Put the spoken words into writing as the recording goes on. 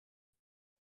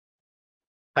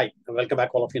Hi, welcome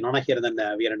back all of you. Nana here, and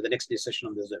then we are into the next session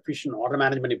on this efficient order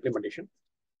management implementation.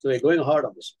 So we're going hard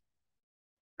on this.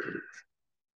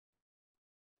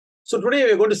 So today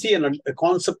we're going to see a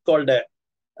concept called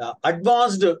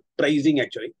advanced pricing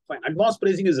actually. Fine. Advanced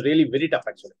pricing is really very tough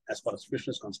actually as far as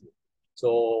fusion is concerned.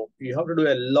 So you have to do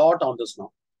a lot on this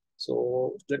now.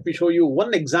 So let me show you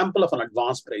one example of an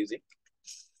advanced pricing.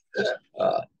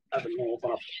 I will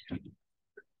open up.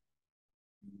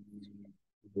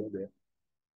 Go there.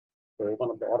 So open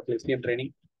up the Oracle SCM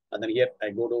training, and then here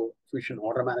I go to Fusion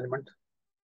Order Management.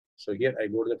 So here I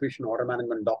go to the Fusion Order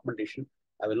Management documentation.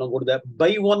 I will now go to the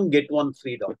buy one get one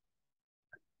free doc.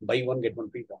 Buy one get one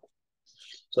free doc.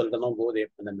 So I'll now go there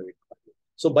and then do it.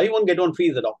 So buy one get one free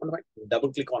is the document, right?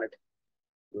 Double click on it.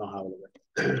 Now have a look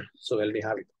at it. So we already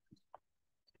have it.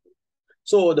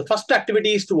 So the first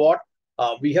activity is to what?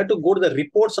 We have to go to the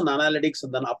reports and analytics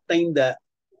and then obtain the,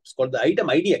 it's called the item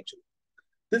ID actually.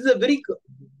 This is a very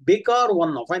bekar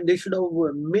one now. Fine, they should have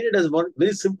made it as one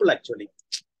very simple actually.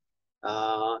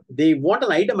 They want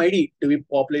an item ID to be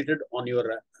populated on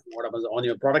your on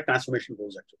your product transformation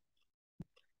goals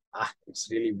actually. It's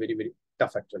really very, very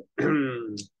tough actually.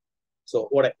 So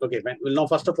what? Okay, fine. We'll now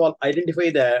first of all identify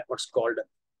the what's called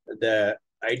the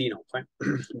ID now. Fine.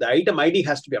 The item ID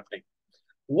has to be obtained.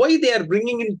 Why they are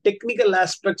bringing in technical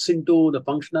aspects into the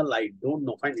functional, I don't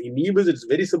know. Fine. In EBIS, it's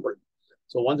very simple.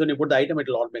 So once when you put the item, it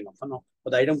will all bring up. No, for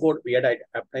the item code, we had to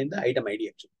obtain the item ID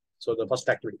actually. So the first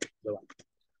activity, the one.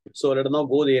 So let us now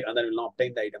go there and then we'll now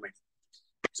obtain the item ID.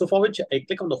 So for which I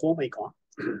click on the home icon.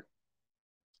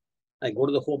 I go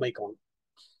to the home icon.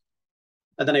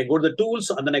 And then I go to the tools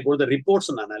and then I go to the reports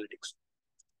and analytics.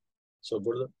 So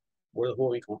go to the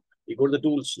home icon. You go to the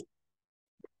tools.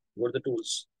 Go to the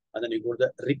tools. And then you go to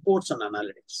the reports and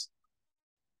analytics.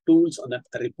 Tools and then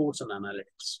reports and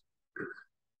analytics.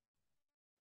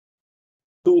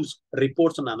 Tools,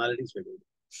 reports, and analytics.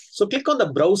 So click on the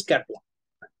browse catalog.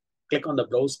 Click on the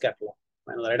browse catalog.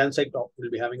 And on the right hand side top, we'll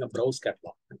be having a browse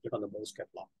catalog. And click on the browse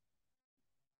catalog.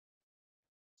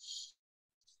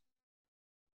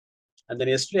 And then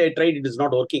yesterday I tried, it is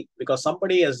not working because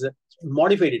somebody has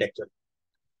modified it actually.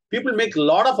 People make a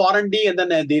lot of R&D and then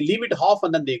they leave it half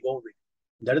and then they go with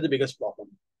it. That is the biggest problem.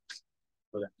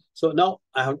 Okay. So now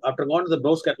I have, after going to the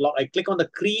browse catalog, I click on the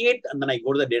create and then I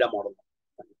go to the data model.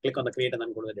 Click on the create and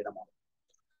then go to the data model.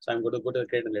 So I'm going to go to the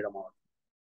create and data model.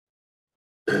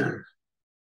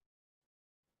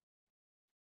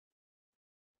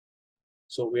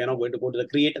 So we are now going to go to the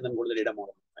create and then go to the data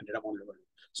model. And data model.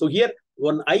 So here,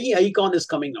 one icon is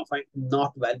coming now, fine,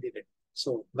 not validated.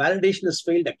 So validation has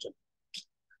failed actually.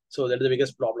 So that is the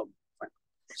biggest problem. Fine.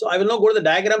 So I will now go to the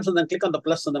diagrams and then click on the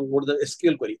plus and then go to the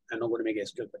SQL query. I'm now going to make a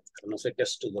SQL query. I will now say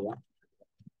test to the one.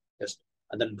 Test.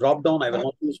 And then drop down, I will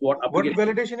not use what application. What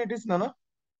validation it is, Nana?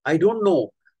 I don't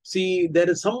know. See, there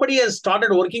is somebody has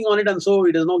started working on it and so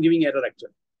it is now giving error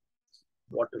actually.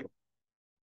 What to do?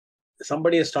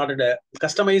 Somebody has started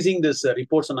customizing this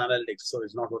reports and analytics, so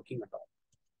it's not working at all.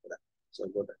 So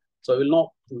go there. So I will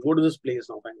now go to this place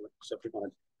now.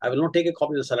 I will not take a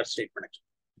copy of the select statement actually.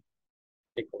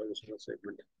 Take a copy of the select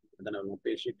statement and then I will not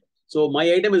paste it. So my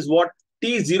item is what?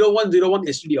 T0101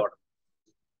 STD order.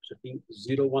 So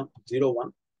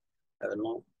T0101. I will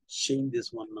now change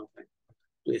this one now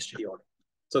to STD order.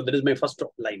 So that is my first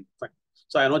line. Fine.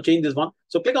 So I will now change this one.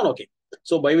 So click on OK.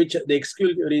 So by which the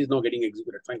SQL query is now getting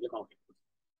executed. Fine, click on OK.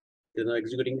 It is now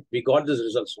executing. We got this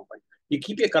results now. Fine. You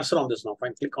keep your cursor on this now.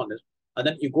 Fine, click on this. And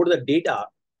then you go to the data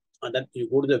and then you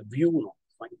go to the view now.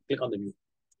 Fine, click on the view.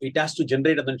 It has to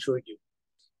generate and then show it to you.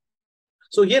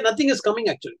 So here nothing is coming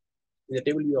actually. In the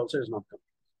table view also is not coming.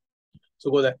 So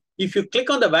go there. If you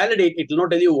click on the validate, it will not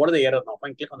tell you what are the errors now.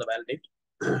 Fine, click on the validate.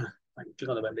 Fine, click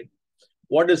on the validate.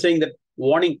 What is saying that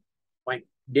warning? Fine,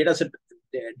 data set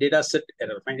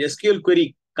error. Fine, SQL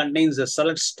query contains a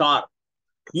select star.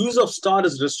 Use of star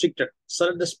is restricted.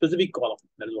 Select the specific column.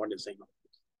 That is what it's saying.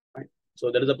 Right? So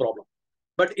that is a problem.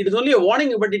 But it is only a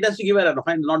warning, but it has to give error.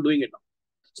 Fine, not doing it now.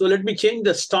 So let me change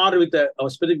the star with a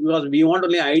specific because we want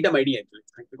only an item ID actually.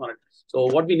 Click on it. So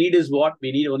what we need is what?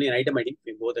 We need only an item ID.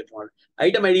 We go there.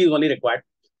 Item ID is only required.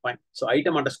 Fine. So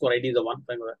item underscore ID is the one.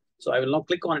 Fine. So I will now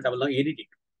click on it. I will now edit it.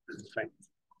 Fine.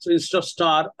 So instead of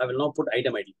star, I will now put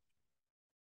item ID.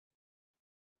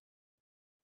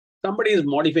 Somebody is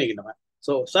modifying it.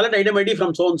 So select item ID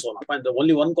from so and so. Fine. The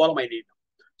only one column I need.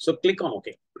 So click on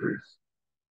OK.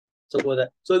 So go there.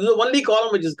 So this is the only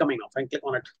column which is coming now. Fine. Click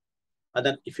on it. And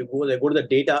then if you go there, go to the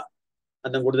data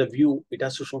and then go to the view, it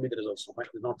has to show me the results. Fine.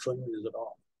 It's not showing me this at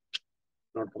all.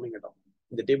 Not coming at all.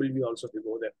 In the table view also, if you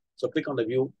go there. So click on the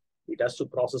view. It has to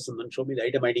process and then show me the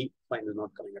item ID. Fine. It's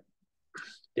not coming at all.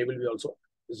 Table view also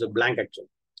is a blank actually.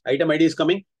 Item ID is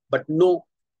coming, but no,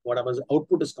 what happens?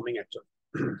 Output is coming actually.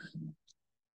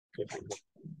 Okay, fine.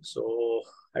 So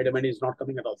item ID is not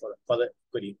coming at all for the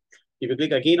query. If you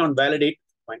click again on validate,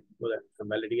 fine, go there and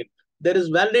validate. There is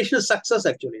validation success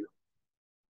actually now.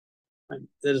 Fine.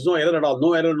 There is no error at all,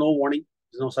 no error, no warning,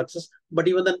 there's no success. But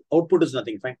even then, output is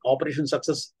nothing. Fine, operation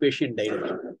success, patient died.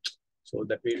 So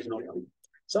that way it is not coming.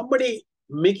 Somebody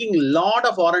making a lot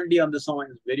of R&D on this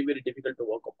one is very, very difficult to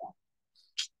work upon.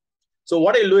 So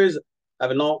what I'll do is, I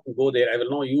will now go there. I will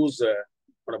now use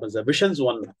what happens, the visions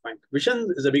one. Fine.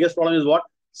 Vision is the biggest problem is what?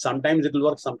 Sometimes it will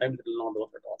work, sometimes it will not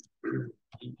work at all.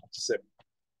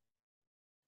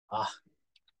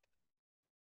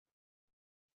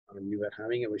 I mean, we were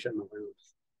having a vision.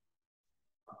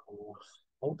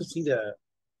 How to see the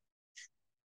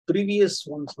previous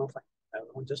ones? No, fine. I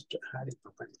will just had it.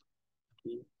 No, fine.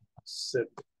 Is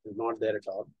not there at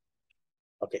all.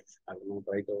 Okay, I will now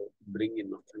try to bring in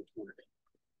nothing.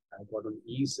 I've got an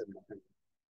ESEB.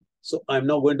 So I'm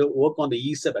now going to work on the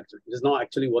ESEB actually. It is not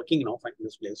actually working now in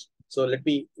this place. So let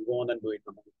me go on and do it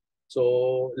now.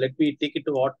 So let me take it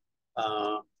to what?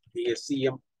 The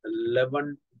SCM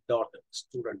 11 dot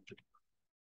student.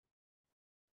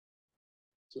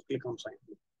 So click on sign.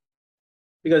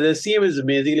 Because SCM is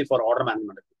basically for order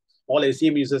management. All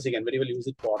SCM users, you can very well use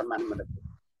it for order management.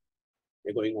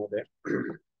 We're going over there.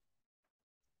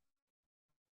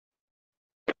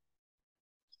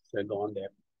 So go on there.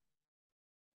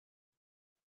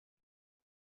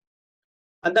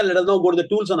 And then let us now go to the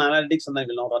tools and analytics, and then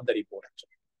we'll now run the report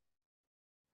actually.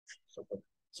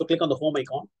 So click on the home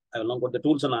icon. I will now go to the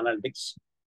tools and analytics.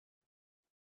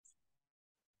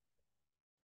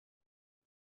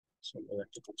 So I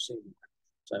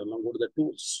will now go to the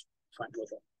tools, find the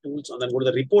tools, and then go to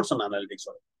the reports and analytics.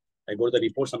 Sorry. I go to the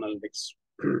reports and analytics.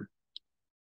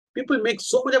 People make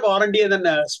so much of R&D and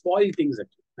then spoil things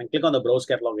actually. And click on the browse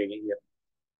catalog again here.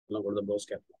 Now go to the browse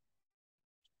catalog.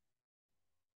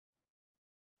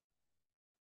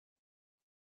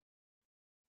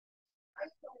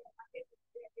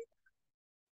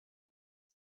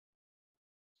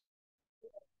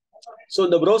 So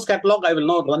in the browse catalog, I will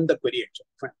now run the query actually.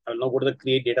 I will now go to the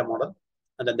create data model,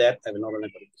 and then there I will now run the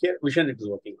query. Here, vision it is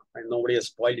working. And nobody has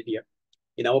spoiled it here.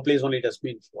 In our place only it has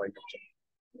been spoiled actually.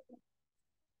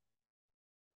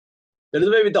 That is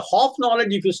why with the half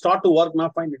knowledge, if you start to work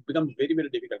now, it becomes very, very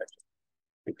difficult actually.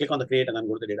 And click on the create and then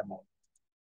go to the data model.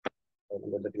 So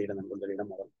go to the create and then go to the data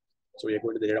model. So we are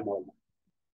going to the data model now.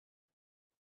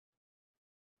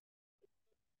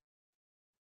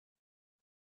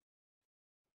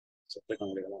 So click on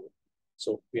the data model.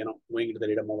 So we are now going into the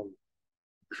data model.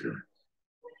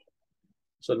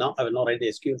 So now I will now write the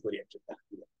SQL query actually.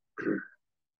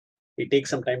 It takes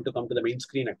some time to come to the main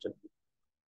screen actually.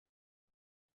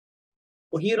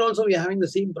 So here also we are having the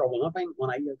same problem.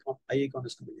 One icon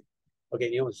is coming in. Okay,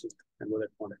 new and go that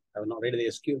model. I will now write the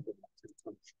SQL query.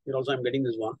 Here also I'm getting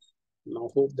this one. Now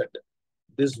hope that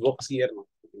this works here now.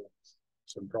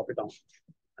 So drop it down.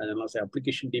 And then I'll say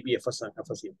application DB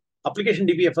FSCM. Application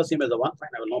DB FSCM is the one.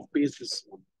 Fine, I will now paste this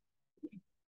one.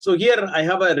 So here I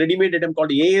have a ready-made item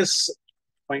called AS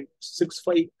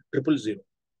 65000.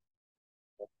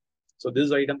 So this is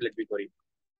the item, let me query.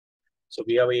 So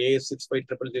we have AS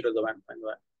 65000 as the one.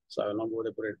 So I will now go to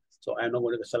it. So I am now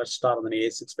going to select star and then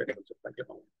AS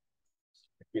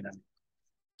 65000.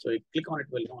 So you click on it,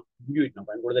 will now view it now.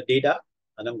 And go to the data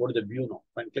and then go to the view now.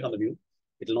 And click on the view.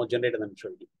 It will now generate and then show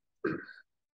you.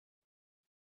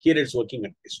 Here it's working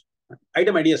at this.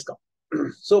 Item ID has come.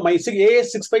 So my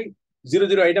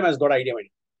AS6500 item has got item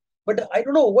ID. But I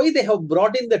don't know why they have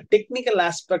brought in the technical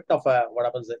aspect of what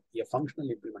happens a functional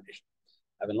implementation.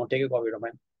 I will not take a copy of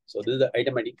mine. So this is the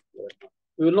item ID.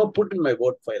 We will not put in my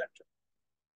Word file actually.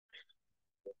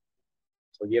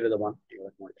 So here is the one.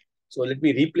 So let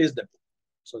me replace that.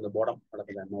 So the bottom,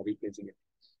 I'm now replacing it.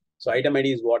 So item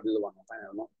ID is what? This is the one. I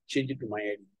will not change it to my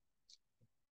ID.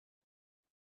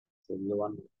 So this is the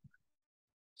one.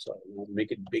 So I will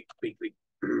make it big.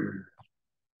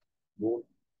 More.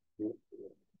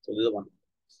 So this is the one.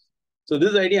 So this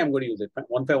is the ID I'm going to use it.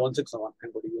 15161.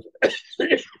 I'm going to use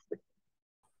it.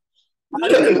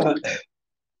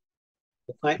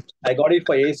 I got it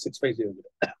for AS6500.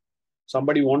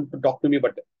 Somebody want to talk to me,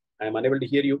 but I am unable to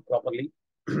hear you properly.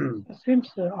 Seems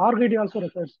RGD also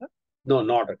requires, sir. No,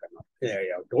 not required. Yeah,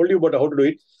 I told you about how to do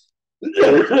it,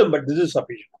 but this is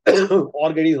sufficient.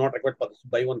 RGD is not required for this.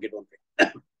 Buy one, get one free.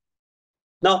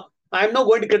 Now, I am now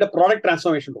going to create a product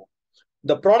transformation rule.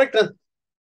 The product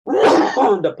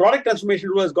transformation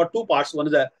rule has got two parts. One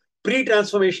is a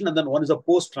pre-transformation and then one is a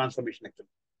post-transformation actually.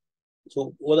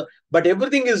 So, but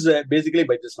everything is basically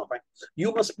by this now. Fine.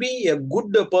 You must be a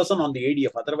good person on the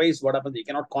ADF. Otherwise, what happens? You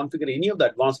cannot configure any of the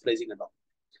advanced pricing at all.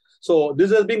 So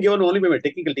this has been given only by my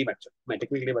technical team actually. My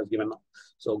technical team has given now.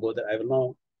 So go there. I will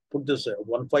now put this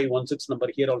 1516 number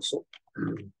here also,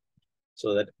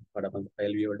 so that what happens,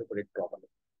 I'll be able to put it properly.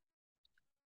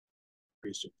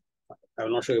 I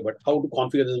will not show you, but how to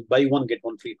configure this buy one get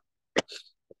one free.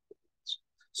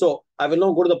 So I will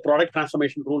now go to the product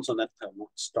transformation rules, and then I will not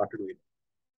start to do it.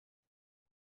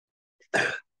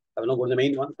 I will now go to the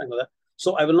main one. Thank you for that.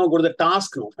 So I will now go to the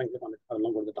task now. Thank you for it. I will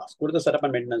now go to the task. Go to the setup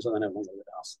and maintenance, and then I will now go to the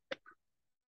task.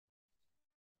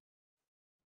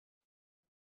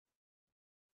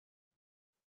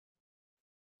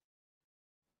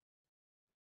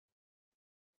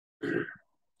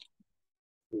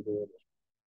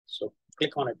 So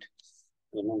click on it.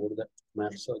 I will now go to the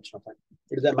manage search.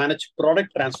 It is a manage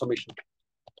product transformation.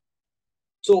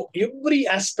 So every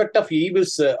aspect of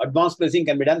EBIS advanced pricing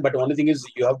can be done, but the only thing is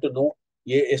you have to know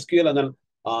SQL, and then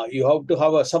you have to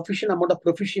have a sufficient amount of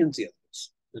proficiency.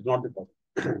 It's not the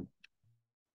problem.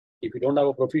 If you don't have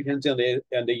a proficiency on the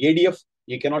ADF,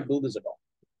 you cannot do this at all.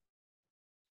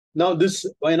 Now this,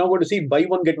 we're now going to see buy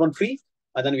one get one free,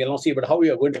 and then we'll now see about how we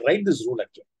are going to write this rule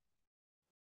actually.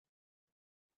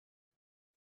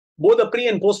 Both the pre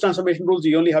and post transformation rules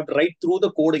you only have to write through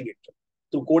the coding actually.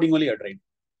 Through coding only you have to write.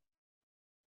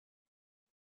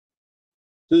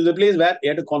 This is the place where you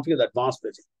have to configure the advanced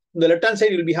pricing. On the left-hand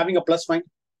side, you'll be having a plus sign.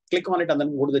 Click on it and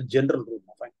then go to the general rule.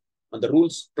 Fine. On the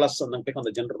rules plus, and then click on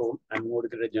the general rule. I'm going to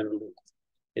create a general rule.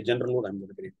 A general rule I'm going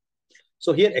to create.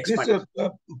 So here, expand. This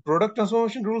product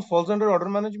transformation rule falls under order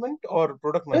management or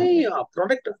product management? Yeah,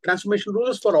 product transformation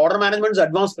rules for order management is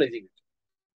advanced pricing.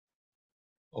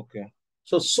 Okay.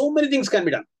 So many things can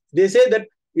be done. They say that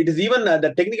it is even,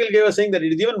 the technical guy was saying that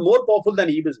it is even more powerful than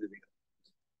EBIS.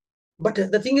 But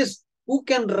the thing is, who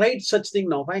can write such thing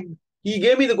now? Fine. He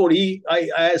gave me the code.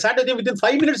 I sat with him within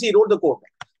 5 minutes. He wrote the code.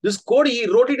 This code he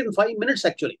wrote it in 5 minutes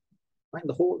actually. Fine.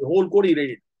 The whole code he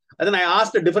wrote it. And then I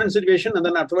asked a different situation, and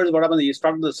then afterwards what happened? He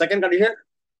started the second condition,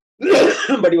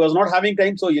 but he was not having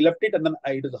time, so he left it, and then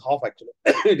it is half actually.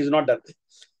 It is not done.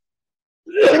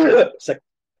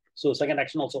 So second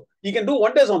action also. He can do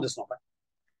wonders on this now. Fine.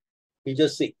 He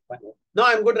just see. Fine. Now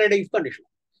I'm going to write a if condition.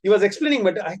 He was explaining,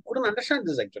 but I couldn't understand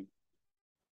this actually.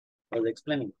 I was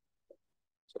explaining.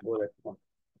 So go there.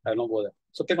 I will not go there.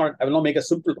 So click on it. I will now make a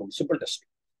simple rule, simple test.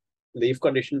 The if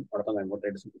condition, what happens? I'm going to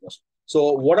write a simple test.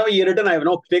 So whatever you written, I have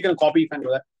now taken a copy.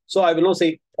 That. So I will now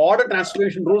say order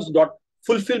transformation rules dot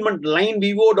fulfillment line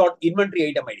vivo dot inventory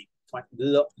item ID. Fine. This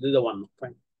is the one.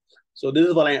 Fine. So this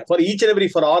is for each and every,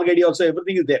 for org ID also,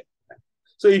 everything is there. Fine.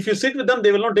 So if you sit with them,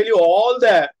 they will not tell you all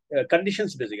the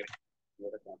conditions basically.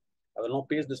 I will now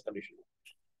paste this condition.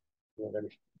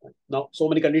 Now, so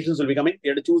many conditions will be coming.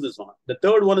 You have to choose this one. The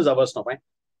third one is ours now. Fine.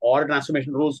 Order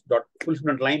transformation rules dot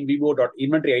fulfillment line vivo dot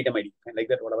inventory item ID. And like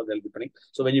that, whatever they'll be putting.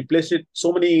 So when you place it,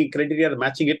 so many criteria are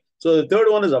matching it. So the third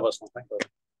one is ours now. Fine.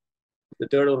 The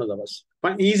third one is ours.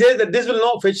 Fine. He says that this will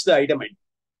not fetch the item ID.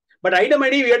 But item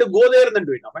ID, we have to go there and then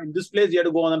do it now. Fine. In this place, you have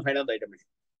to go and find out the item ID.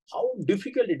 How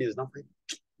difficult it is now. Fine.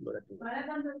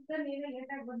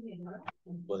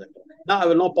 Now I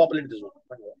will not populate this one.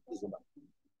 Fine. This one.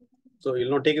 So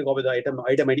you'll not take a copy of the item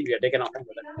ID. We are taken off.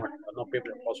 No paper,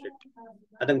 post it.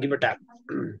 And then give a tab.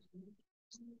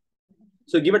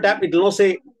 So give a tab. It will not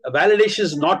say validation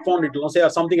is not found. It will not say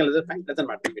or something else. Fine. Doesn't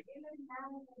matter.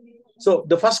 So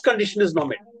the first condition is not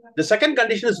met. The second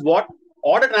condition is what?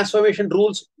 Order transformation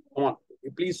rules. Come on.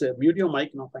 Please mute your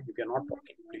mic now. Fine. If you're not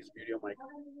talking, please mute your mic.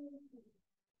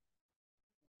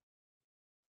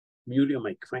 Mute your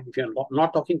mic. Fine. If you're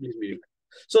not talking, please mute your mic.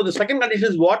 So the second condition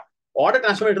is what? Order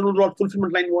transformation rule dot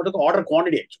fulfillment line, what is the order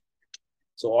quantity actually.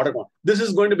 So order quantity. This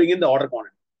is going to begin the order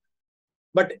quantity.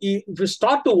 But if you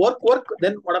start to work,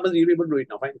 then what happens? You'll be able to do it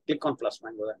now. Fine. Click on plus.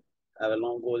 Fine. Go there. I will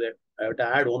now go there. I have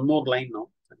to add one more line now.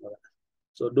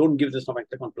 So don't give this now. Fine.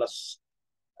 Click on plus.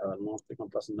 I will now click on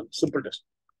plus in the simple test.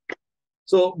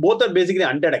 So both are basically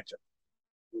undead actually.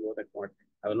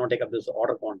 I will not take up this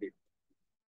order quantity.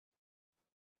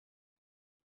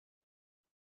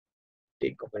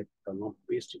 Take up, I will not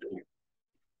paste it here.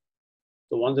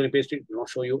 So once I paste it will not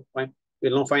show you. Fine.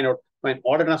 We'll now find out. Fine.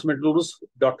 Order transformation rules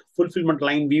dot fulfillment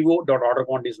line vivo dot order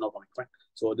quantity is now coming. Fine.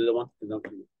 So this is the one is not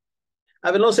coming. I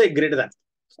will not say greater than.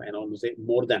 Fine. I will say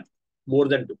more than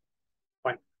 2.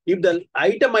 Fine. If the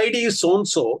item ID is so and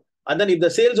so, and then if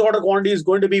the sales order quantity is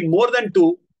going to be more than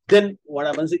 2, then what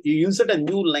happens? You insert a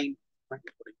new line. Fine.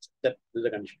 That is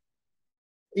the condition.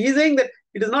 He is saying that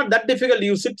it is not that difficult.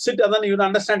 You sit, and then you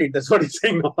understand it. That's what he's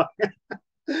saying now.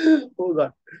 Oh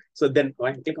God. So then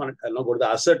when I click on it, I'll now go to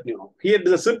the assert new. Here it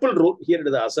is a simple rule. Here it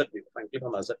is the assert new. If I click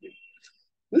on the assert new,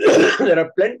 there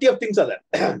are plenty of things are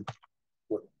there.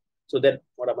 So then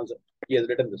what happens? He has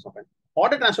written this one.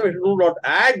 Order transformation rule dot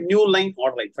add new line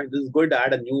order line. Fine. This is going to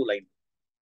add a new line.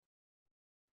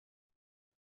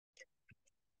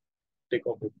 Take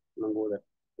off it. Now go there.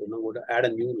 Now go to add a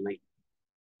new line.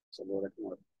 So go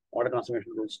there. Order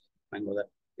transformation rules. Fine. Go there.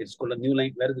 It's called a new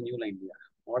line. Where is the new line here?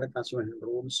 Order transformation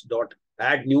rules dot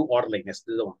add new order line. Yes,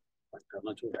 this is the one. Fine. I'm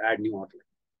not sure. Add new order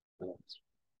line.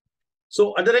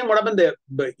 So at the time, what happened?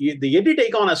 The edit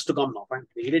icon has to come now. Fine.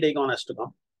 The edit icon has to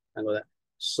come. And go there.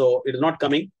 So it is not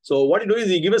coming. So what you do is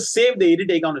you give a save, the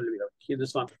edit icon will be there. Here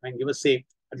this one, and give a save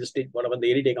at this stage, whatever the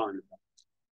edit icon will come.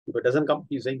 If it doesn't come,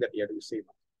 he's saying that you have to save.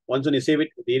 Once when you save it,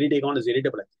 the edit icon is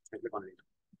editable. I click on it.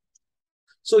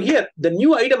 So here, the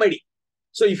new item ID.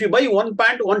 So if you buy one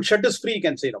pant, one shirt is free, you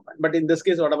can say no. But in this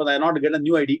case, whatever, I not get a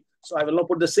new ID. So I will not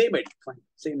put the same ID. Fine,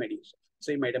 same ID.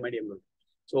 Same item ID.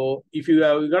 So if you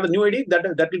have got a new ID, that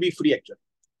will be free actually.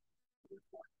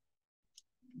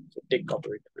 So take copy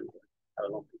of it. I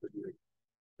will not put the new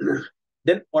ID.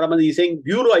 Then what happens? He's saying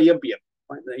Bureau IMPL.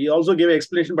 He also gave an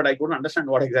explanation, but I couldn't understand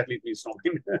what exactly it means.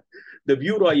 The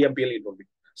Bureau IMPL it will be.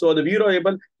 So the Bureau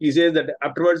IMPL, he says that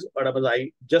afterwards, what happens?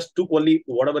 I just took only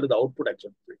whatever the output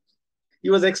actually. He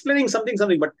was explaining something,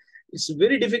 but it's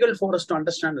very difficult for us to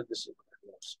understand this.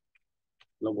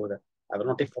 No go there. I will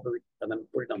not take copy of it and then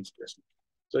put it on space.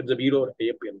 So it's a Bureau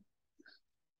IMPL.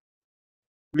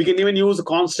 We can even use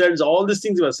constants, all these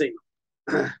things he was saying.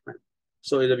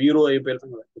 So the Bureau IMPL.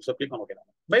 So click on OK.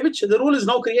 By which the rule is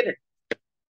now created.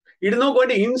 It is now going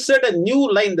to insert a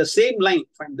new line, the same line.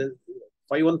 Find the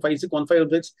 5156,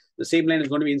 1516, the same line is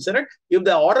going to be inserted if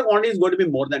the order quantity is going to be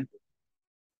more than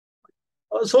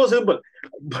 2. So simple.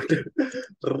 But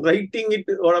writing it,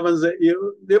 what happens?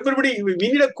 Everybody, we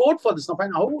need a code for this now.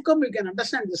 How come we can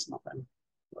understand this now?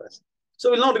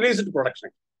 So we'll now release it to production.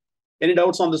 Any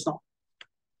doubts on this now?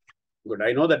 Good.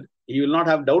 I know that you will not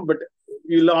have doubt, but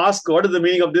you will ask what is the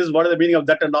meaning of this, what is the meaning of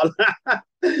that, and all.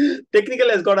 Technical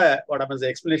has got a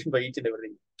explanation for each and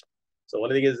everything. So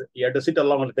only thing is you have to sit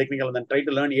along with the technical and then try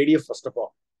to learn ADF first of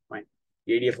all. Fine.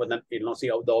 ADF and then you'll see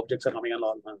how the objects are coming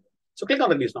along. So click on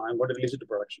release now. I'm going to release it to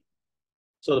production.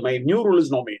 So my new rule is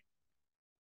now made.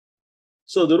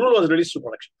 So the rule was released to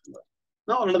production.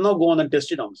 Now let now go on and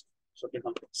test it on. So click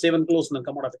on save and close and then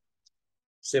come out of it.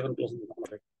 Save and close and then come out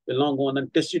of it. We'll now go on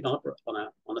and test it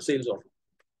on a sales order.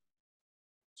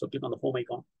 So click on the home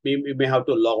icon. You may have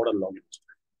to log out and log in.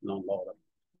 No, log out.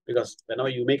 Because whenever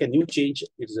you make a new change,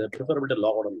 it is preferable to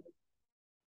log out and log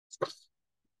in.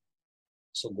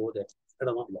 So go there. I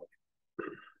don't want log in.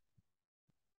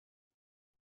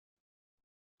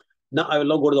 Now I will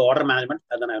now go to the order management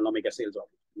and then I will now make a sales order.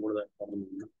 Go to the order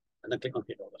management and then click on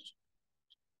hit orders.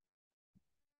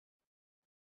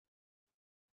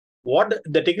 What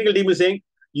the technical team is saying,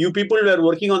 you people were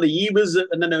working on the e-biz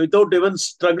and then without even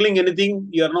struggling anything,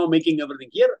 you are now making everything.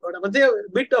 Here, but a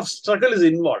bit of struggle is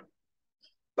involved.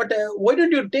 But why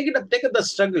don't you take up the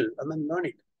struggle and then learn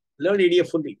it? Learn ADF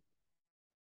fully.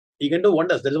 You can do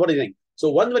wonders. That is what he's saying. So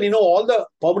once when you know all the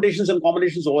permutations and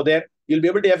combinations over there, you'll be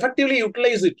able to effectively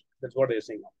utilize it. That's what they're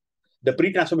saying now. The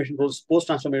pre-transformation rules,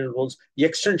 post-transformation rules,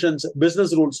 extensions,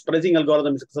 business rules, pricing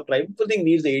algorithms, etc. Everything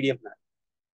needs the ADF now.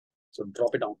 So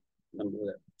drop it down and then go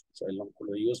there. So I'll go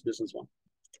to the US business one.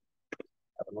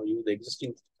 I don't know, use the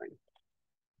existing thing.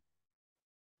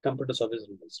 Computer service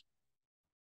rules.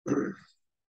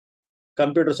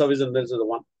 Computer service and this is the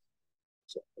one.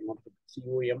 So I want to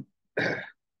COM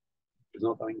is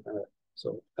not coming.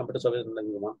 So computer service and then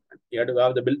is the one. You have to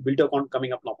have the built account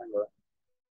coming up now.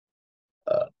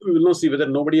 We will now see whether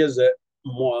nobody has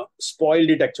spoiled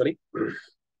it actually.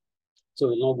 So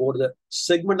we'll now go to the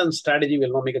segment and strategy.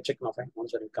 We'll now make a check now.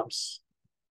 Once it comes,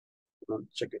 we'll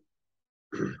check it.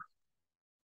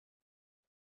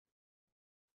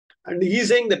 And he's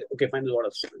saying that, okay, fine, what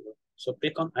else? So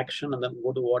click on action and then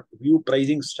go to what view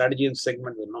pricing strategy and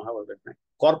segment. We'll now have a bit.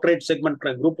 Corporate segment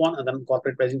group one and then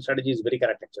corporate pricing strategy is very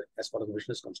correct actually as far as the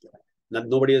business comes to that.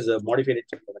 Nobody has modified it.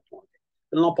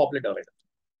 We'll now populate our item.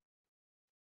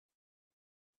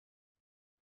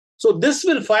 So this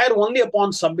will fire only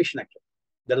upon submission actually.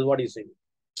 That is what he's saying.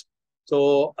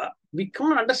 So we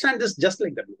can't understand this just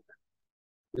like that.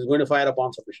 It's going to fire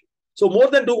upon submission. So more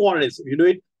than 2 quantities, if you do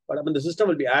it, but I mean, the system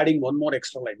will be adding one more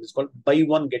extra line. It's called buy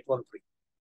one, get one free.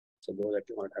 So go that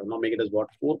you want. I will now make it as what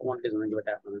 4 quantities and then give it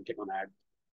a tap and then click on add.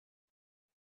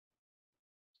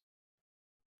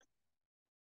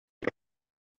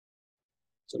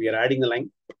 So we are adding the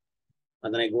line.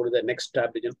 And then I go to the next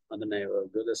tab region and then I go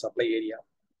to the supply area.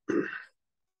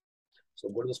 So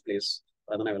go to this place.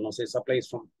 And then I will now say supply is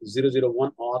from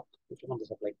 001 auth. Click on the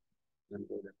supply. And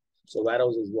go there. So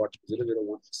warehouse is what?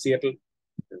 001 Seattle.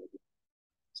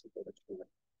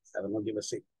 I will not give a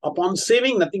save. Upon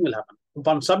saving, nothing will happen.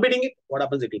 Upon submitting it, what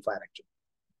happens? It will fire actually.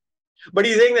 But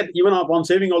he's saying that even upon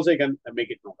saving also, you can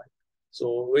make it no.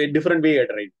 So a different way at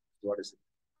right. What is it?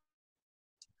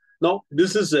 Now,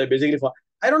 this is basically for,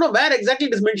 I don't know where exactly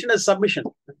it is mentioned as submission.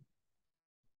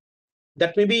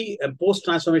 That may be a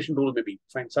post-transformation rule, maybe.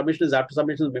 Fine. Submission is after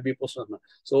submission, maybe post-transformation.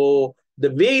 So the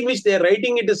way in which they are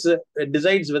writing it is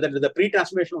decides whether it is a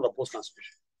pre-transformation or a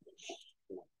post-transformation.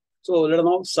 So let us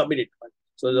now submit it. Fine.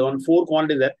 So the one 4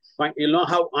 quantities there. Fine. You'll now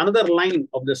have another line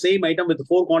of the same item with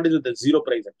 4 quantities with a 0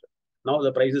 price. Actually. Now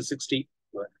the price is 60.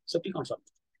 So click on submit.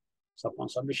 So upon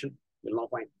submission, you'll now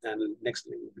find, and next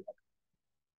line will be up.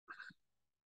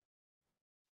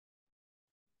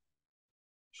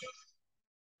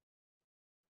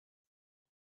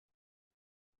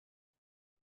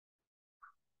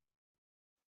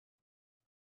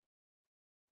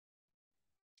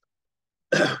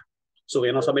 So we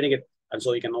are now submitting it, and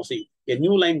so you can now see a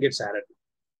new line gets added.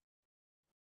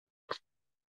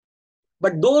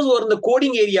 But those who are in the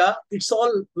coding area, it's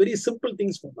all very simple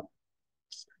things for them.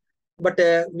 But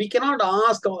we cannot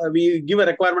ask, we give a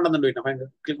requirement and then do it. Now,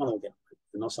 click on OK.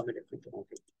 You now submit it. Click on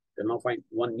OK. You now find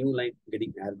one new line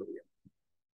getting added over here.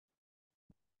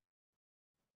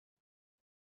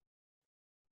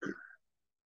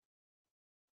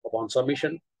 Upon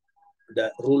submission,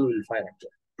 the rule will fire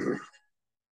actually.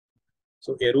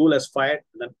 So a rule has fired,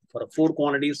 and then for 4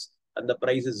 quantities, and the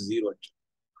price is 0 actually.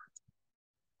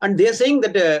 And they're saying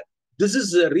that this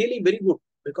is really very good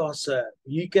because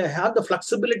you can have the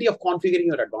flexibility of configuring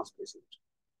your advanced pricing.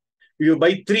 If you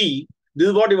buy 3, this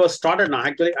is what it was started now.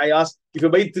 Actually, I asked if you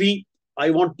buy 3,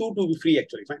 I want 2 to be free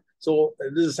actually. Fine. So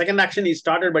this is the second action he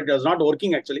started, but it was not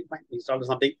working actually. Fine. He started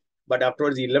something, but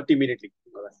afterwards he left immediately.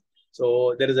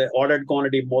 So there is an ordered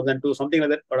quantity more than 2, something like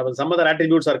that. But some other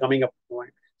attributes are coming up.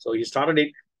 So he started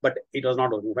it, but it was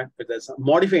not working. Fine. But there's a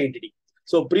modify entity.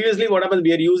 So previously, what happens?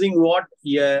 We are using what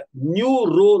a new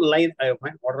row line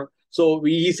order. So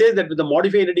he says that with the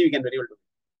modify entity, we can very well do it.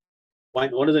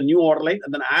 Fine. One is a new order line,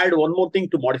 and then add one more thing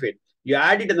to modify it. You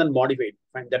add it and then modify it.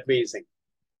 Fine. That way is saying.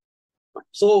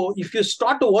 So if you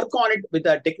start to work on it with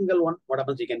a technical one, what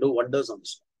happens? You can do wonders on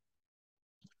this.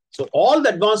 So all the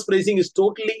advanced pricing is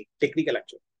totally technical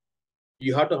actually.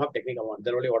 You have to have technical one.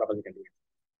 Then only what happens you can do it.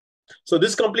 So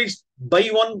this completes buy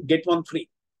 1, get 1 free.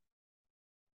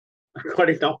 Got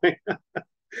it now.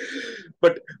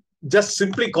 But just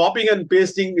simply copying and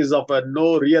pasting is of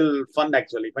no real fun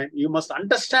actually. You must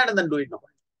understand and then do it now.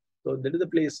 So that is the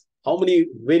place. How many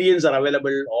variants are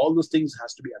available? All those things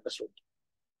has to be understood.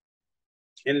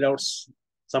 Any doubts?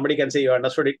 Somebody can say you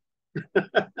understood it.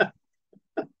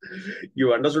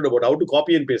 You understood about how to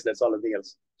copy and paste. That's all. Nothing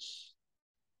else.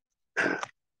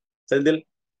 Sendil,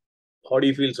 how do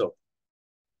you feel so?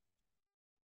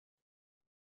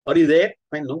 Are you there?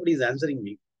 Fine, nobody is answering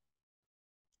me.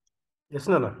 Yes,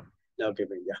 no. Okay,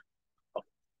 fine, yeah. Okay.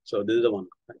 So this is the one.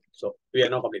 So we are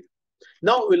now completed.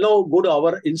 Now we'll now go to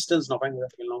our instance. Now fine, we'll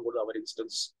now go to our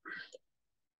instance.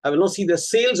 I will now see the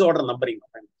sales order numbering.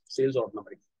 Fine. Sales order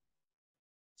numbering.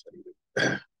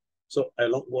 So I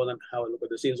will now go and have a look at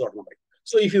the sales order numbering.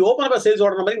 So if you open up a sales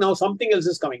order numbering, now something else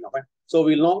is coming up. Fine. So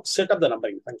we'll now set up the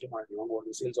numbering. Thank you, Mark. You want to go to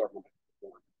the sales order numbering.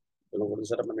 We'll go to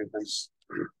set up the maintenance.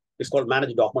 It's called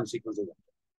manage document sequences.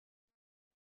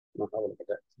 Now have a look at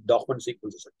that. Document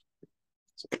sequences.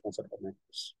 So set up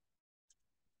maintenance.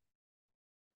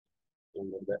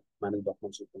 Manage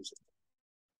document sequences.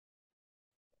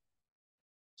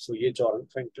 So HR,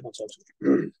 fine, also.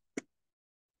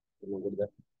 We'll go to that.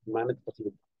 Manage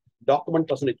percentage. Document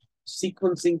percentage.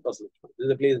 Sequencing percentage. This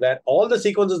is a place where all the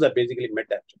sequences are basically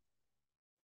met actually.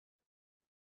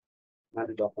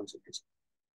 Manage document sequences.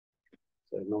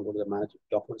 So we'll now go to the manage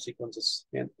document sequences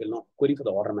and we'll now query for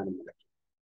the order management.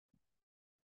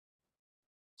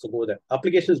 So go there.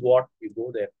 Application is what? You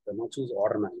go there. We'll now choose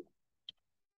order management.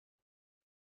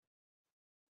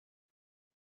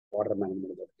 Order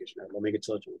management application. I will make it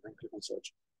search. Click on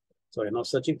search. So you're now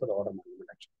searching for the order management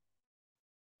actually.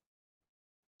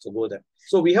 So go there.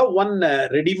 So we have one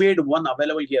ready-made one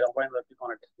available here. I'll click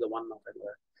on it. The one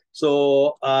available.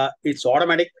 So it's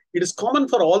automatic. It is common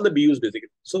for all the BUs basically.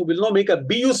 So we'll now make a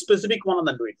BU specific one and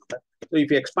then do it. So if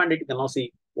you expand it, you can now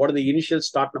see what are the initial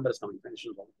start numbers coming.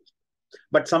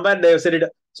 But somewhere they have said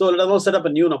it. So let us now set up a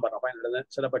new number.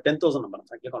 Set up a 10,000 number.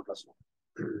 I click on plus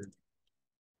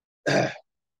one.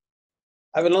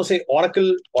 I will now say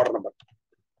Oracle order number.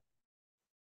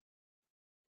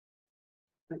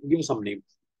 Give some name.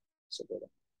 So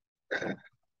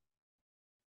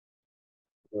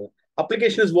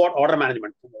Application is what? Order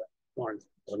management. I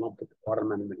will not put order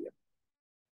management here.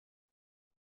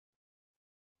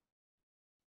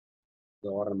 The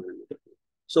order management.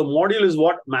 So module is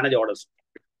what? Manage orders.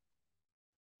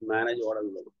 Manage orders.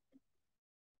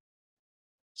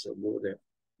 So go there.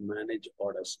 Manage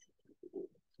orders.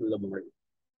 The module.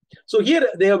 So here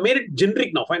they have made it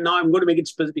generic now. Fine. Now I'm going to make it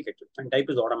specific actually. Fine. Type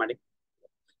is automatic.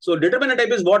 So determine a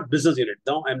type is what? Business unit.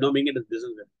 Now I'm now making it as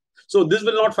business unit. So this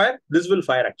will not fire. This will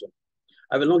fire actually.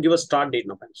 I will not give a start date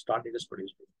now. Fine. Start date is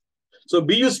produced. So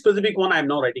BU specific one, I am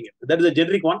now writing it. That is a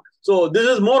generic one. So this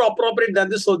is more appropriate than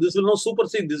this. So this will not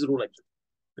supersede this rule actually.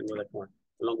 Will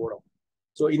not go down.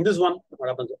 So in this one, what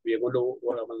happens? We are going to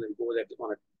what happens? We go there, click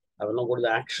on it. I will now go to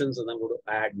the actions and then go to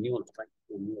add new one. Fine.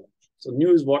 New. So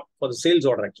new is what? For the sales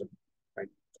order actually. Right.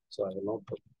 So I will now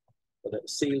put for the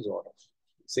sales order.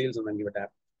 Sales and then give a tab.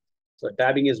 So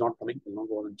tabbing is not coming. We'll now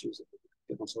go on and choose it.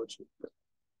 Click on search.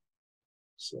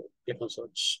 So click on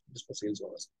search just for sales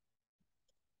orders.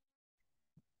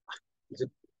 Is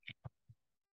it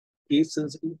case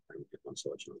sensitive? Click on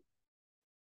search now.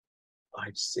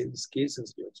 It says case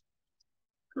sensitive. I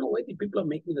don't know why the people are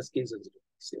making this case sensitive.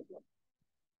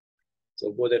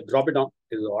 So go there, drop it down.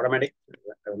 It is automatic.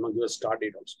 I will not give a start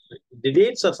date also. The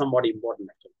dates are somewhat important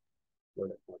actually.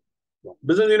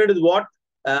 Business unit is what?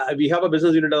 We have a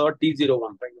business unit of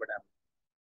T01.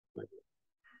 Right?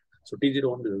 So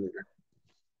T01 business unit.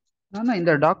 No, in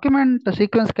the document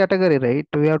sequence category, right?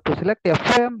 We have to select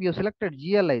FOM. You selected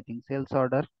GL, I think, sales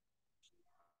order.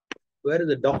 Where is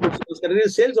the document sequence category?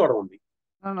 Sales order only.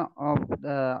 No.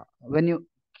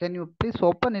 Can you please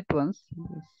open it once?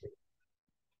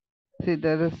 See,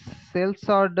 there is sales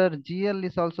order. GL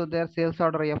is also there. Sales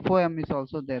order FOM is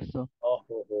also there. So.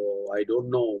 I don't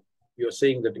know. You're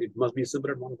saying that it must be a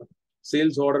separate one.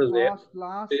 Sales order is there.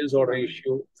 Sales order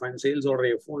issue. Fine. Sales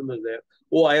order FOM is there.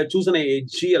 Oh, I have chosen a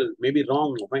GL. Maybe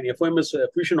wrong. Fine. FOM is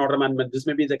fusion order management. This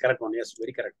may be the correct one. Yes,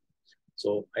 very correct.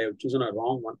 So I have chosen a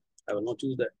wrong one. I will not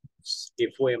choose the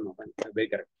FOM. Fine. Very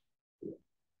correct.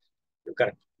 You're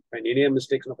correct. Fine. Any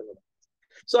mistakes? No.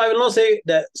 So I will not say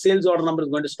the sales order number is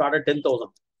going to start at 10,000.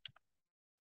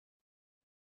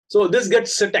 So this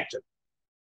gets set actually.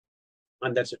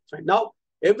 And that's it. Fine. Now,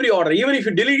 every order, even if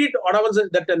you delete it, what happens is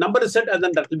that the number is set and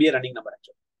then that will be a running number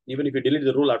actually. Even if you delete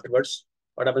the rule afterwards,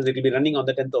 what happens? It will be running on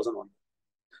the 10,000 one.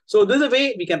 So this is a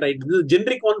way we can write. This is a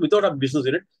generic one without a business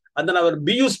unit. And then our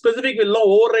BU specific will now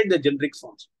override the generic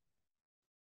ones.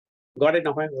 Got it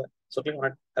now? Fine. So click on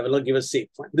it. I will not give a save.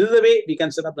 Fine. This is the way we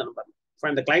can set up the number.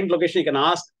 Find the client location. You can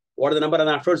ask what is the number, and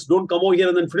afterwards don't come over here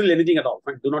and then fiddle anything at all.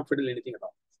 Fine. Do not fiddle anything at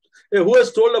all. Hey, who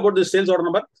has told about this sales order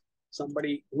number?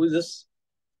 Somebody. Who is this?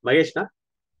 Mahesh, na?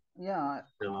 Yeah.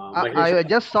 I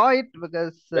just saw it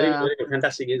because. Very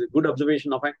fantastic. It's a good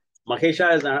observation of it. Mahesh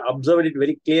has observed it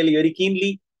very clearly, very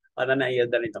keenly. And then I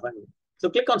done it. So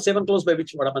click on save and close, by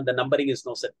which what happened? The numbering is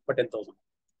now set for 10,000.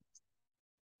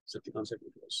 So click on save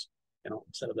and close.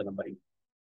 Set up the numbering.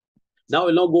 Now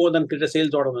we'll now go and create a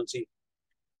sales order and see.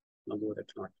 Now go to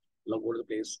not. Now go to the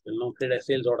place. We'll now create a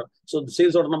sales order. So the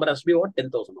sales order number has to be what?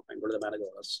 10,000. Go to the manage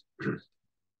orders.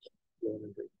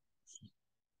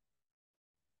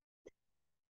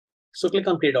 So click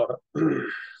on create order.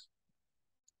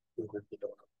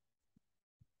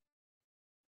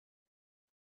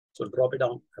 So drop it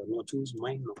down. I will now choose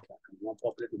mine. I will now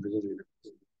populate the business unit.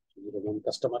 One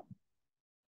customer.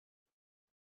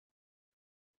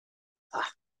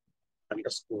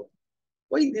 Underscore.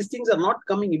 Why these things are not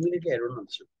coming immediately? I don't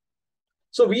understand.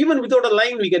 So even without a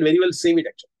line, we can very well save it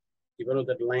actually. Even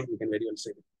without that line, we can very well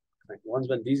save it. Right. Once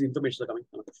when these information are coming.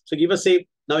 So give a save.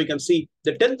 Now you can see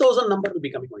the 10,000 number will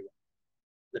be coming over here.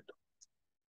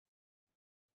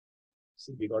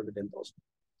 See, we got the 10,000.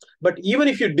 But even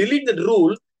if you delete the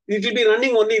rule, it will be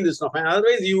running only in this now.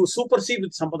 Otherwise, you supersede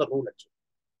with some other rule actually.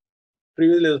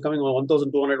 Previously, it was coming on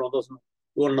 1,200,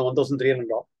 1,200, 1,300.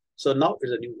 So now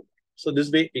it's a new number. So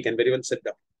this way, we can very well set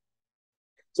down.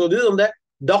 So this is on the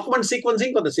document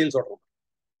sequencing for the sales order.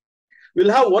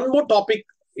 We'll have one more topic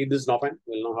in this now.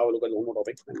 We'll now have a look at one more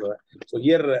topic. So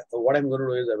here, what I'm going to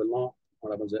do is I will know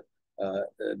what happens.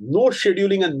 No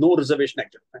scheduling and no reservation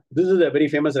actually. This is a very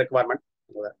famous requirement.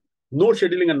 No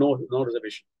scheduling and no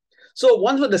reservation. So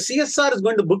once the CSR is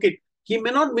going to book it, he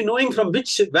may not be knowing from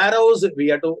which warehouse we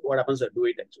have to what happens do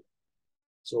it actually.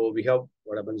 So we have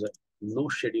what happens no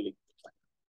scheduling.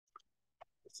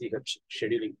 CH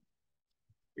scheduling.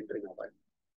 Entering our file.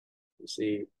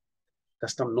 Say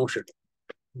custom no scheduling.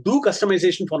 Do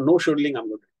customization for no scheduling. I'm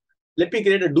going to let me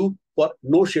create a do for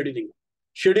no scheduling.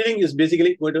 Scheduling is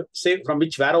basically going to say from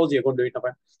which warehouse you're going to do it.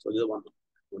 So this is one.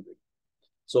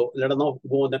 So let us now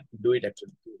go and do it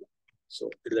actually. So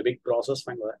it is a big process.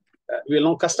 Fine. We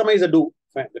will now customize the do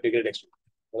to a great extent.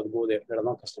 We'll go there. Let us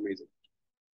now customize it.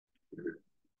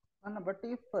 But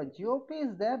if GOP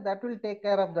is there, that will take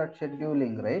care of that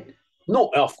scheduling, right? No,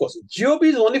 of course. GOP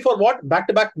is only for what?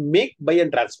 Back-to-back make, buy,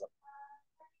 and transfer.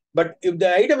 But if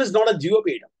the item is not a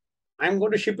GOP item, I'm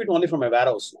going to ship it only from my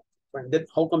warehouse now. Then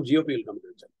how come GOP will come to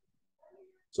it?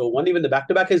 So only when the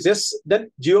back-to-back is yes,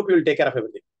 then GOP will take care of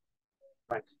everything.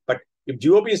 Fine. But if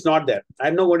GOP is not there,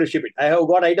 I'm not going to ship it. I have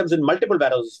got items in multiple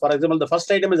warehouses. For example, the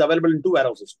first item is available in 2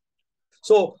 warehouses.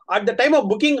 So at the time of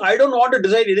booking, I don't want to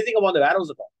decide anything about the warehouse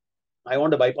at all. I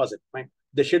want to bypass it. Fine.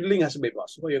 The scheduling has to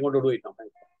bypass. So you're going to do it now. Fine.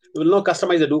 We will now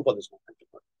customize the do for this one. I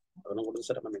don't know what to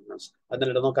set up my maintenance. And then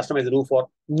let us now customize the do for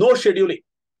no scheduling.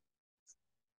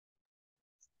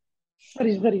 Sir,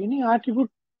 is there any attribute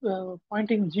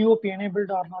pointing GOP enabled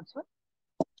or not, sir?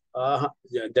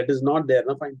 Yeah, that is not there.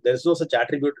 No, fine. There is no such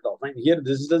attribute at all. Fine. Here,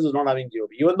 this is not having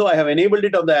GOP. Even though I have enabled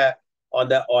it on the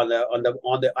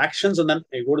actions, and then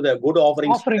I go to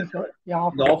offerings. Offerings, sir. Yeah,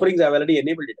 offerings. The offerings I have already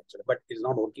enabled it actually, but it's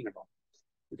not working at all.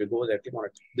 If you go there, click on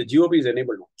it. The GOP is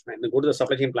enabled now. And then go to the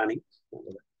supply chain planning.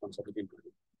 On supply chain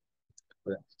planning.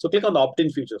 So click on the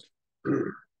opt-in features.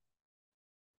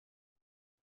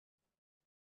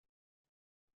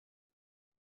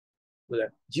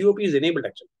 GOP is enabled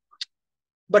actually.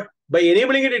 But by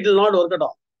enabling it, it will not work at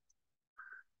all.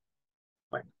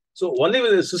 Fine. So only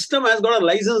when the system has got a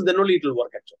license, then only it will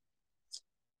work actually.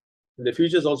 In the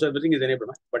futures also, everything is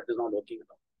enabled, but it is not working at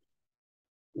all.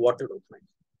 What to do? Fine.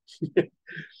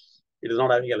 It is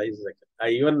not having a license actually.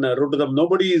 I even wrote to them,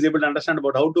 nobody is able to understand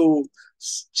about how to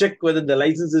check whether the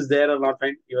license is there or not.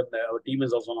 Fine. Even our team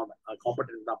is also not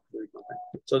competent enough to do it.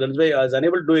 Fine. So that is why I was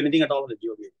unable to do anything at all with the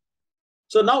GOP.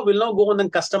 So now we'll now go on and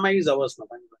customize ours. No,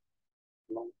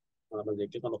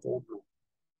 click on the phone. No.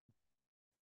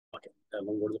 Okay, I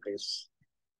will go to the place.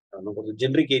 I will go to the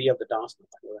generic area of the task.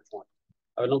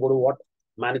 I will now go to what?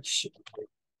 Manage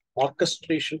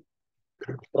orchestration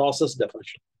process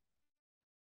definition.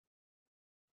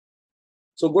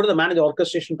 So go to the manage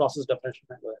orchestration process definition.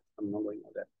 I'm not going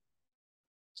over there.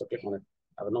 So click on it.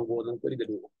 I will now go and query the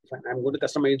do. I'm going to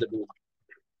customize the do.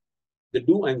 The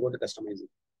do I'm going to customize it.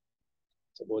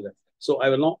 So go there. So I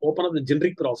will now open up the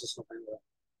generic process.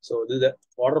 So this is the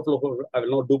order flow. I will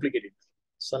now duplicate it.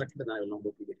 Select it and I will now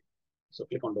duplicate it. So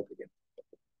click on duplicate.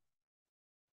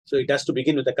 So it has to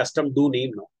begin with a custom do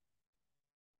name now.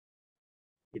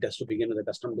 It has to begin with a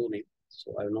custom do name.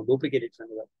 So I will now duplicate it.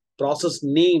 Process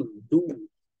name do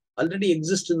already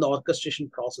exists in the orchestration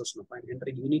process. Now find enter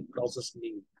a unique process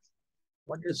name.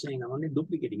 What you're saying, I'm only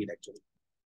duplicating it actually.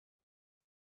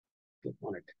 Click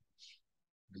on it.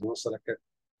 It's not selected.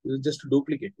 This is just to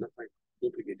duplicate. No, fine.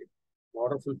 Duplicate it.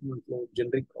 Order fulfillment flow,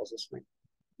 generic process. Fine.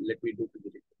 Let me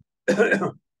duplicate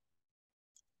it.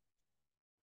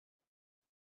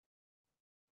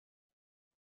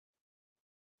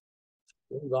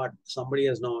 Oh God, somebody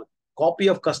has now copy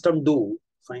of custom do.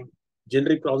 Fine.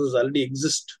 Generic process already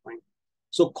exists. Fine.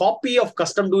 So copy of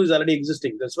custom do is already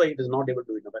existing. That's why it is not able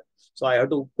to do it. So I have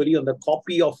to query on the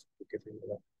copy of. Okay,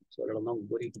 so I will now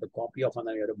query the copy of and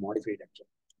then I have to modify it actually.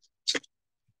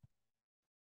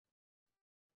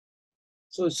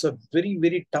 So it's a very,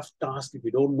 very tough task if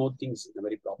you don't know things in a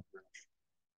very proper manner.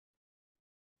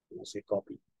 Say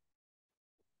copy.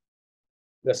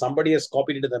 Because somebody has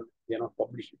copied it and then they are not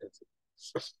published it.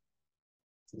 So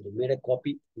they made a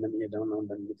copy and then they don't know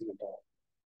anything at all.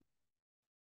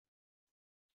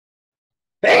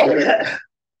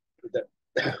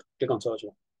 Click on search.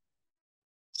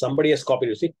 Somebody has copied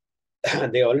it. You see,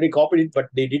 they already copied it, but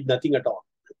they did nothing at all.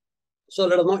 So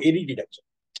let us now edit it actually.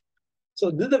 So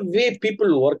this is the way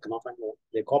people work. Now,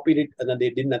 they copied it and then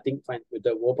they did nothing. Fine with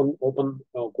the open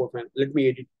code. Fine. Let me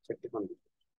edit.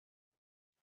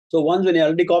 So once when you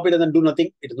already copied and then do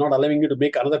nothing, it is not allowing you to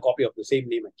make another copy of the same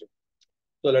name actually.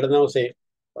 So let us now say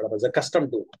what was a custom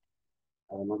do.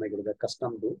 I will now make it a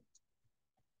custom do.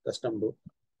 Custom do.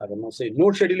 I will now say no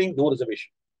scheduling, no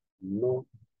reservation. No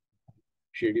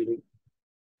scheduling,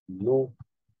 no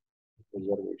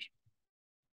reservation.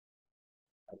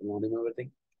 I will now remove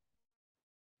everything.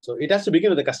 So it has to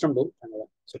begin with a custom do.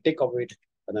 So take off it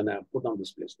and then put on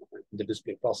display. The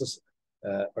display process.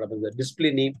 The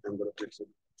display name. I'm going to click save.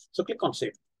 So click on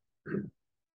save.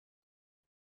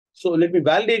 So let me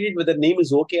validate it whether the name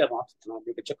is okay or not. Now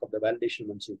make a check of the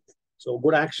validation and see. So go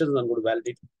to actions and go to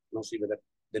validate. Now see whether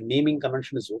the naming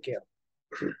convention is okay.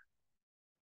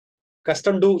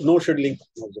 Custom do, no scheduling,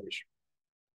 no observation.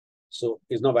 So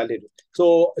it's not validated.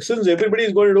 So since everybody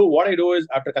is going to do, what I do is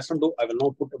after custom do, I will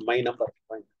now put my number,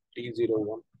 fine,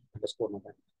 T01 underscore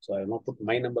number. So I will now put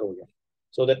my number over here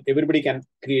so that everybody can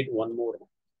create one more.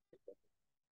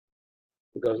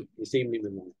 because the same name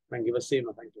is known. Fine, give us same.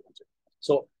 Fine,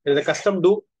 so there is a custom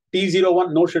do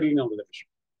T01, no scheduling, no reservation.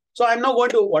 So I'm now going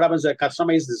to what happens is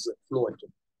customize this flow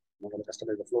actually. I'm going to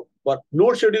customize the flow for no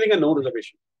scheduling and no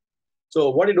reservation. So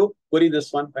what do you do? Query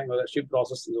this one, fine, the ship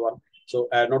process is one. So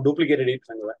I have not duplicated it.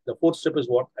 The fourth step is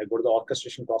what? I go to the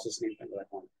orchestration process name. I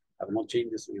have not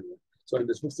changed this name. So in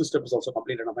this fifth step is also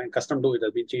completed. Custom do it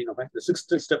has been changed. The sixth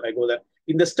step I go there.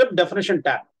 In the step definition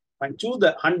tab, fine, choose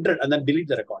the 100 and then delete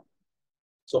the record.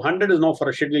 So 100 is now for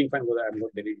a scheduling. Fine, go there. I'm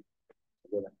going to delete it.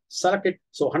 Go there. Select it.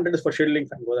 So 100 is for scheduling.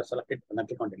 Fine, go there. Select it and then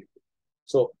click on delete.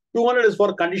 So 200 is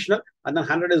for conditional and then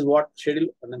 100 is what? Schedule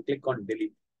and then click on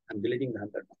delete. I'm deleting the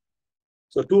 100.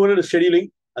 So 200 is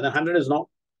scheduling and then 100 is now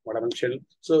what happens schedule.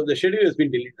 So the schedule has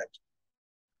been deleted actually.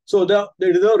 So there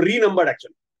is no renumbered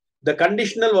actually. The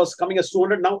conditional was coming as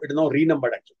 200. Now it is now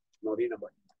renumbered actually. No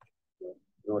renumbered.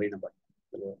 No renumbered.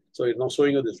 So it's now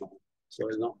showing you this now. So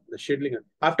it's now the scheduling.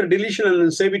 After deletion and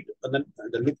then save it and then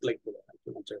the look like that.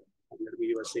 Let me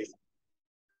give a save.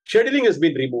 Scheduling has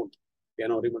been removed. Yeah,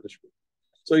 no, remove the schedule.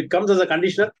 So it comes as a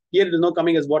conditional. Here it is now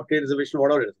coming as what create reservation,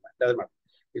 whatever it is. Doesn't matter.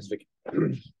 It's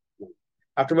vacant.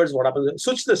 Afterwards, what happens?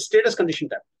 Switch the status condition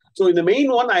tab. So in the main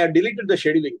one, I have deleted the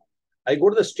scheduling. I go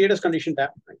to the status condition tab.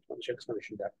 Status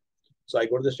condition tab. So I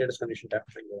go to the status condition tab.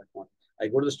 I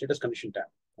go to the status condition tab.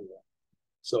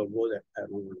 So go there. I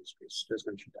don't know status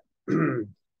condition tab.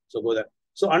 So go there.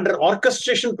 So under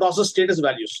orchestration process status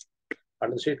values,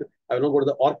 under the status, I will now go to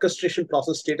the orchestration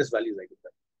process status values. I go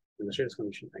there. In the status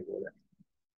condition, I go there.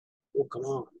 Oh, come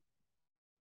on.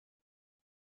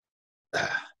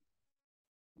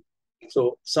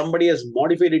 So somebody has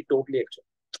modified it totally actually.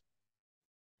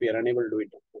 We are unable to do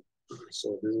it.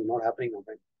 So this is not happening now.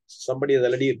 Somebody has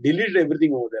already deleted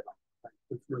everything over there now.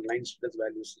 Line status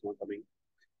values is not coming.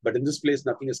 But in this place,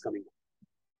 nothing is coming.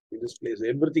 In this place,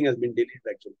 everything has been deleted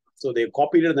actually. So they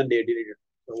copied it and then they deleted it.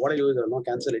 So what I do is I will not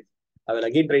cancel it. I will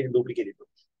again try to duplicate it.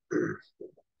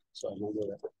 So I will not go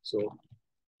there. So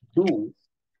do,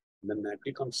 then I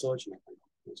click on search now.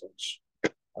 Search.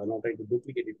 I will not try to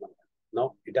duplicate it now.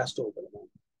 Now it has to open.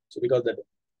 So because that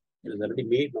it is already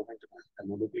made now, I'm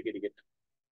not duplicating it.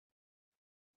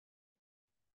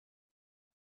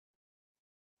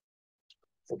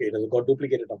 Okay, it has got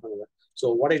duplicated.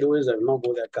 So what I do is I will now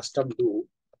go there, custom do.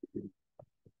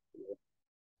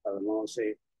 I will now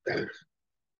say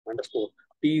underscore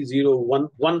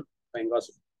T011.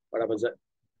 What happens?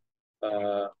 I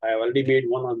have already made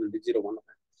one on the T01.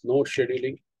 No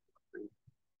scheduling,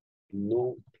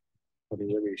 no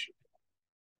reservation.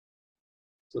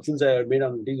 So since I have made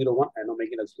on T01, I now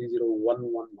make it as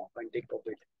T011 now. I take off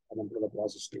it and then put the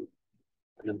process name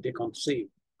and then click on save.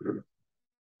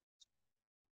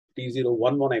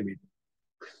 T011 I made.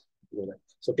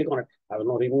 So click on it. I will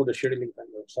now remove the scheduling.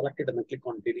 Select it and then click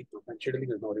on delete. And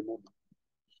scheduling is now removed.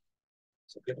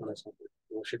 So click on it.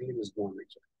 No, scheduling is gone.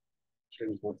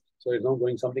 Scheduling is gone. So it's now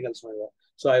going something else.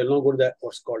 So I will now go to that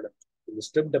what's called in the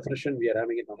step definition. We are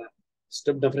having it now.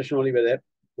 Step definition only were there.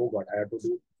 Oh God, I have to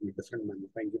do a different man.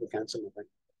 If I give a cancel,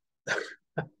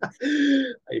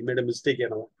 I made a mistake here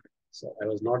now. So I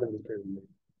was not in the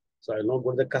So I will now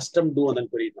go to the custom do and then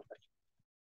query it.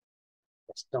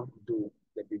 Custom do.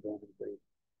 Let me go and query.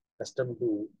 Custom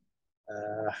do.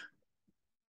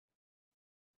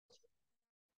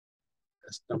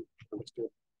 Custom do.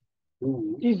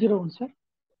 T01, sir.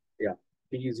 Yeah.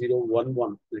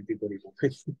 T011. Let me query.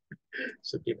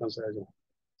 So click on search.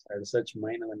 I will search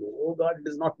mine and then oh God, it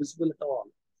is not visible at all.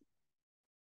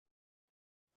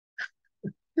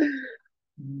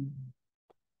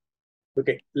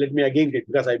 Okay, let me again get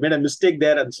because I made a mistake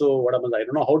there, and so what happens? I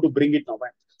don't know how to bring it now.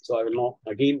 So I will now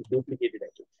again duplicate it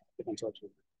actually.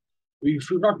 We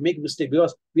should not make mistake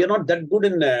because we are not that good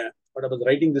in what happens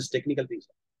writing this technical things.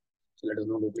 So let us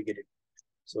not duplicate it.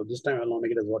 So this time I will now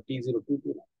make it as what T022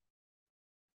 now.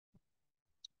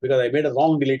 Because I made a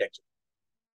wrong delete actually.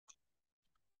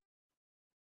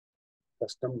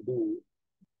 Custom do.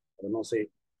 I will now say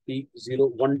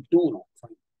T012 now.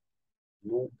 Fine.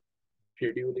 No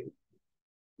scheduling.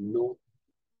 No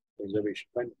reservation.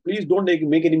 Fine. Please don't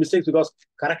make any mistakes because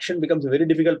correction becomes a very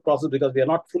difficult process because we are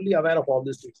not fully aware of all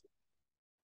these things.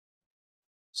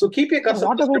 So keep your cursor.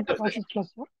 What about process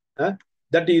plus, sir? Huh?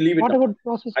 That you leave it. What about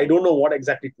process? I don't know what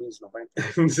exactly it means now.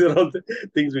 These are all the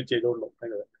things which I don't know.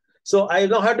 So I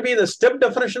now have to be in the step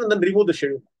definition and then remove the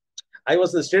schedule. I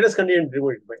was the status condition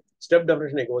remove it. Step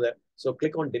definition, I go there. So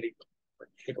click on delete.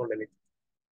 Click on delete.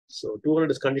 So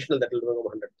 200 is conditional, that will go over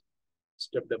 100.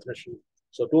 Step definition.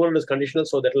 So 200 is conditional,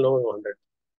 so that will go over 100.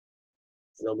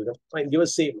 Now we go. Fine, give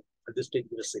us save. At this stage,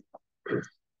 give us save.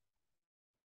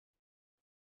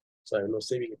 So I'm now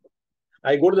saving it.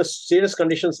 I go to the status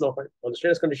conditions now. On the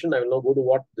status condition, I will now go to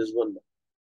what? This one.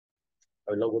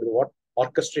 I will now go to the what?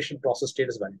 Orchestration process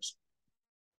status values.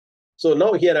 So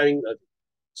now here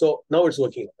so now it's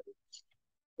working.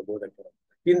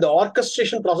 In the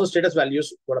orchestration process status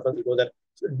values, what happens? You go there.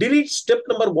 So delete step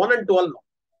number 1 and 12 now.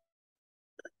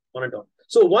 1 and 12.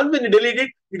 So once when you delete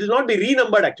it, it will not be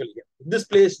renumbered actually. This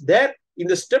place there in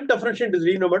the step definition it is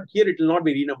renumbered. Here it will not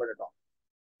be renumbered at all.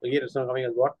 So here it's not coming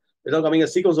as what? It's not coming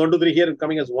as sequence 1, 2, 3. Here it's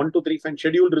coming as 1, 2, 3. Fine.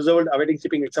 Scheduled, reserved, awaiting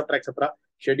shipping, etc., etc.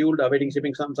 Scheduled, awaiting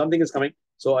shipping. Something is coming.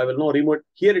 So I will now remove it.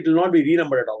 Here it will not be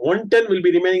renumbered at all. 110 will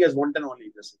be remaining as 110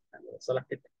 only. This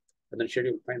select it and then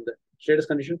schedule. Find the status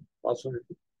condition. Also,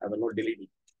 I will not delete it.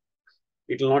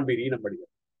 It will not be renumbered here.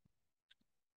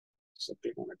 So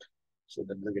click on it. So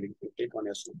then we're getting click on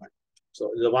yes. Fine.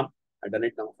 So the one I done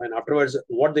it now. Fine. Afterwards,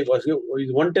 what they was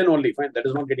is 110 only. Fine. That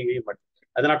is not getting renumbered.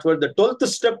 And then afterwards, the 12th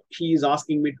step he is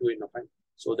asking me to do it now. Fine.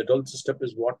 So the 12th step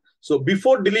is what? So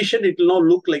before deletion, it will now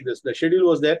look like this. The schedule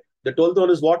was there. The 12th one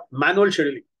is what? Manual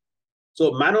scheduling.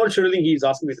 So manual scheduling, he is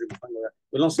asking me to remove.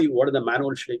 We'll now see what is the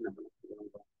manual scheduling number.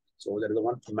 So there is the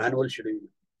one manual scheduling.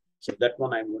 So that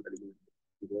one I'm going to remove.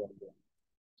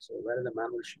 So where is the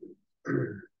manual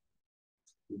scheduling?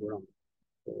 Go down.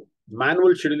 So manual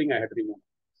scheduling I had to remove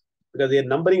because their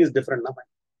numbering is different now.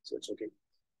 So it's okay.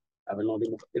 I will not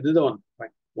remove. This is the one. Fine.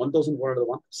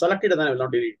 1401. Select it and then I will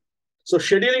not delete. So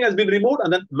scheduling has been removed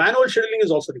and then manual scheduling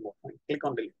is also removed. Fine. Click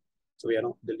on delete. So we are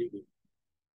now deleting.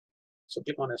 So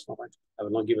click on S now. Fine. I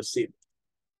will not give a save.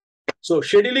 So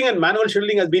scheduling and manual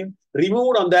scheduling has been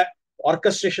removed on the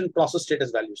orchestration process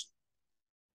status values.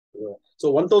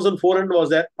 So 1400 was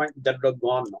there. Fine. That would have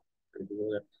gone now.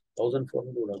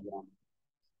 1400 would have gone.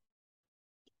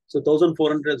 So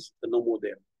 1400 is no more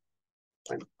there.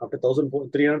 Fine. After 300,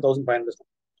 1500.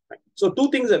 Fine. So two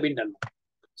things have been done.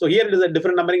 So here it is a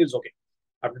different numbering. It's okay.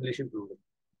 After deletion,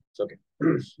 it's okay.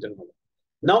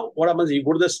 Now what happens? You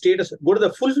go to the status, go to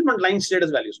the fulfillment line status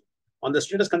values. On the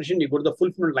status condition, you go to the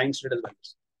fulfillment line status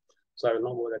values. So I will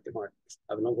now go to that.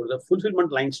 I will now go to the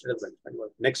fulfillment line status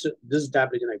values. Next, this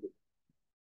tab region I go.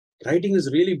 Writing is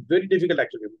really very difficult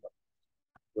actually.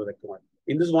 Go back to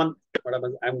in this one, what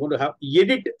happens? I'm going to have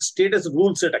edit status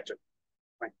rule set actually.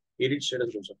 Fine. Edit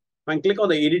status rule set. Fine. Click on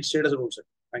the edit status rule set.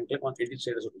 Fine. Click on edit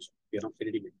status rule set. We are not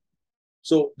editing it.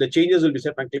 So the changes will be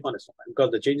saved. Fine. Click on this one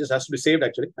because the changes has to be saved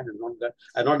actually. Fine.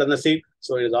 I've not done the save.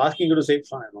 So it is asking you to save.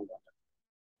 Fine. I don't want that.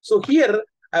 So here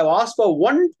I've asked for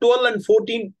 1, 12, and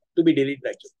 14 to be deleted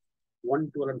actually.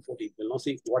 1, 12, and 14. We'll now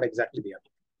see what exactly they are.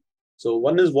 So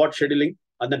 1 is what scheduling,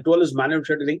 and then 12 is manual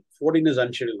scheduling, 14 is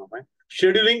unscheduled now. Right?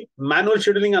 Scheduling, manual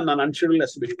scheduling, and then unscheduled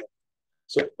has to be removed.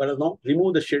 So let us now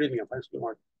remove the scheduling.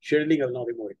 Scheduling, I will now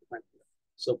remove it. Fine.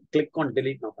 So click on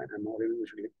delete now. Fine. I'm now removing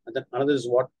scheduling. And then another is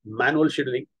what? Manual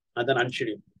scheduling, and then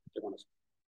unscheduled.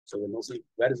 So we'll now see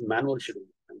where is manual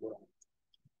scheduling. And go down.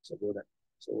 So go there.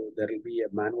 So there will be a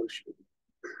manual scheduling.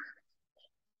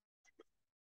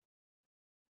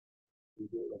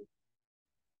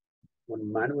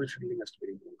 One manual scheduling has to be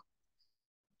removed.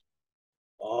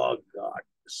 Oh God,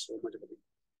 so much of it.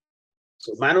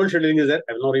 So manual scheduling is there.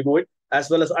 I will now remove it. As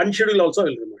well as unscheduled also I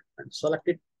will remove it. And select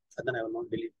it. And then I will not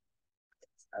delete.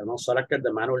 I have now selected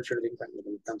the manual scheduling.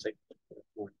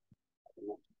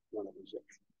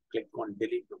 Click on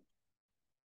delete now.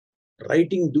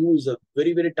 Writing do is a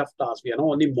very, very tough task. We are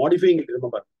now only modifying it,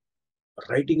 remember.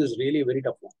 Writing is really a very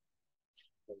tough one.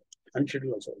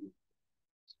 Unscheduled also.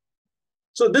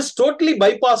 So this totally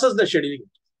bypasses the scheduling.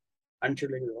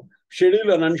 Unscheduling,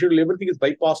 schedule and unschedule, everything is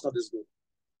bypassed on this group.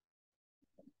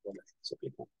 So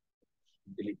click on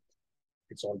delete.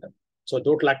 It's all done. So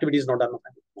total activity is not done.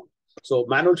 So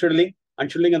manual scheduling,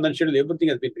 unscheduling, and then schedule, everything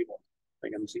has been removed. I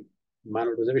can see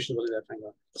manual reservation was there.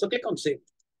 So click on save.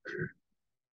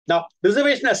 Now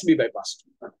reservation has to be bypassed.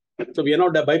 So we are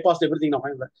not bypassed everything now.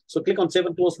 So click on save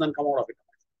and close, and then come out of it.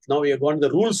 Now we are going to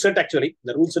the rule set actually.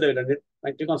 The rule set I done it.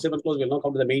 I click on save and close, we will now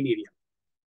come to the main area.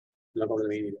 We'll now come to the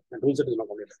main area. And rule set is not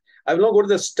completed. I will now go to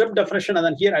the step definition, and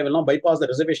then here I will now bypass the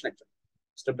reservation actually.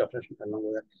 Step definition. I will now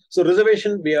go there. So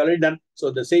reservation we already done.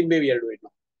 So the same way we are doing it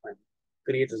now. Fine.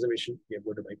 Create reservation. We are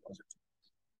going to bypass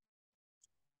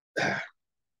it.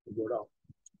 Go down.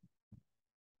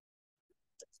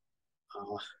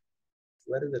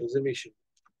 Where is the reservation?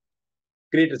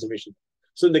 Create reservation.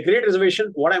 So in the create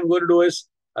reservation, what I'm going to do is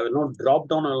I will not drop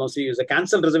down and I'll see is a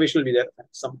cancel reservation will be there.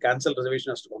 Some cancel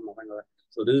reservation has to come.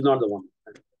 So this is not the one.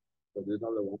 So this is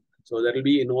not the one. So there will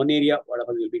be in one area, what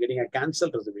happens, you'll be getting a cancel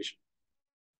reservation.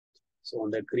 So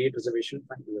on the create reservation,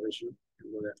 find reservation,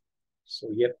 and go there. So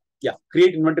here, yeah,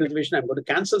 create inventory reservation. I'm going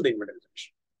to cancel the inventory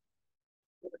reservation.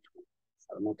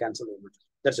 I will now cancel the inventory.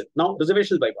 That's it. Now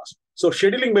reservation is bypassed. So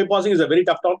scheduling bypassing is a very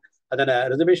tough talk, and then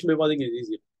reservation bypassing is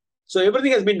easy. So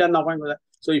everything has been done now. Fine with that.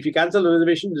 So if you cancel the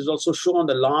reservation, this is also shown on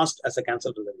the last as a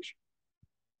cancelled reservation.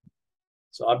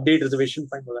 So update reservation,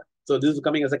 fine with that. So this is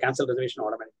coming as a cancelled reservation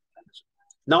automatically.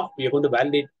 Now we are going to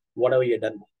validate whatever you have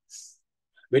done.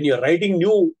 When you're writing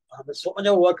new, so much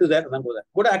of work is there, and then go there.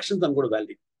 Go to actions and go to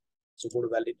validate. So go to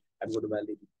validate and go to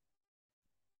validate.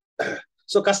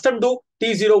 So custom do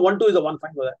T012 is the one,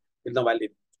 fine with that. Will now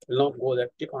validate. Will now go there,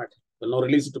 click on it. Will now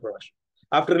release it to production.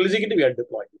 After releasing it, we are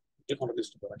deployed. Click on release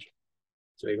to production.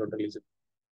 So we're going to release it.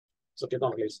 So click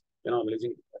on release. We're now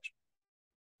releasing it to production.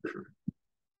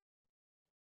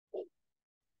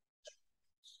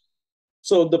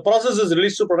 So the process is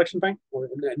released to production, fine.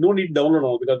 No need to download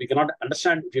all because we cannot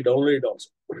understand if you download it also.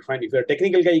 Fine. If you're a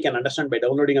technical guy, you can understand by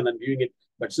downloading and then viewing it.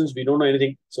 But since we don't know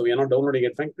anything, so we are not downloading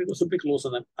it, fine. We simply close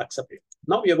and then accept it.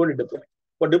 Now we are going to deploy.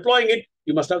 For deploying it,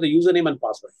 you must have the username and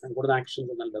password. And go to the actions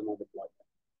and then now deploy.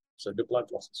 So deploy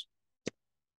process.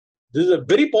 This is a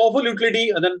very powerful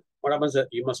utility. And then what happens is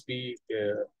you must be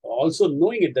also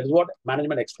knowing it. That is what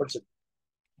management experts do.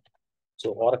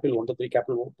 So Oracle 1 to 3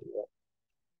 capital.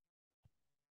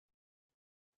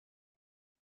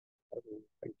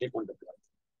 And click on deploy.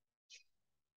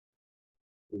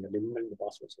 We are limiting the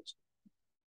password system.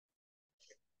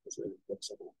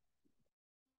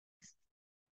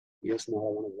 Yes, now I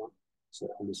want to run. So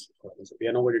on this, we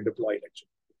are now going to deploy it actually.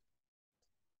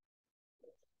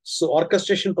 So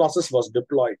orchestration process was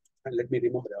deployed. And let me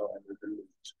remove it.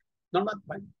 No, not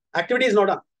fine. Activity is not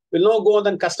done. We'll now go and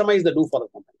then customize the do for the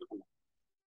company.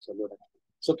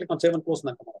 So click on save and close and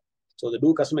then come out. So the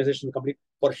do customization is complete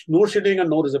for no scheduling and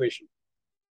no reservation.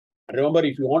 And remember,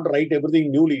 if you want to write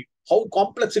everything newly, how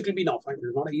complex it will be now. Fine,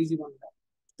 it's not an easy one.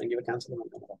 And give a cancel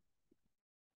and come out.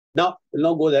 Now we'll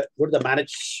now go there. Go to the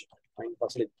manage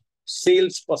percentage,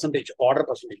 sales percentage, order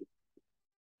percentage.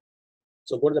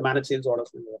 So go to the manage sales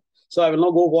orders. So I will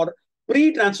now go for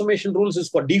pre-transformation rules is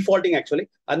for defaulting actually,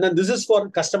 and then this is for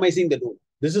customizing the rule.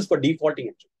 This is for defaulting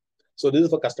actually. So this is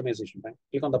for customization. Right?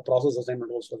 Click on the process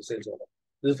assignment rules for the sales order.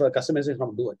 This is for customization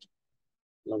from do actually.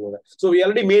 Now go there. So we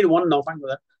already made one now. Fine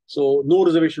with that. So no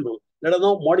reservation rule. Let us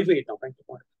now modify it now. Fine.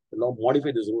 We'll now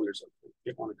modify this rule itself.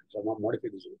 Click on it. So now modify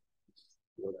this rule.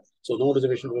 So no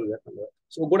reservation rule there.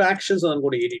 So go to actions and then go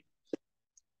to edit.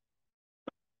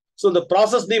 So the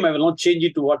process name, I will not change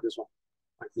it to what this one.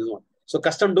 This one. So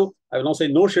custom do, I will now say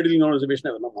no scheduling, no reservation.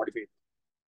 I will not modify it.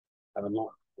 I will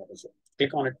not.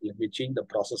 Click on it. Let me change the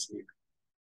process name.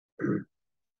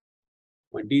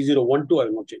 My T012, I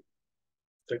will not change.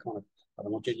 Click on it. I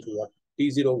will not change it to what?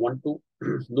 T012,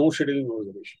 no scheduling, no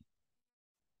reservation.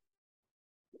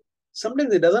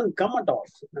 Sometimes it doesn't come at all.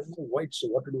 So I don't know why. So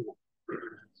what to do now?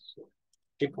 So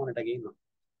click on it again now.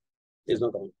 Is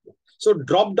not coming. So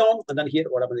drop down and then here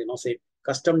what happens, say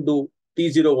custom do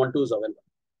T012 is available.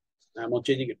 I'm not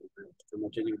changing it. I'm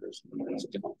not changing it.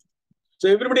 So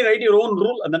everybody write your own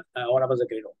rule and then what happens,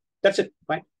 that's it.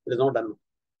 Fine. It is not done.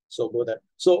 So go there.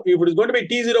 So if it is going to be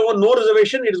T01 no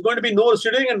reservation, it is going to be no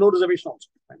scheduling and no reservation also.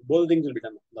 Fine. Both things will be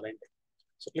done on the right day.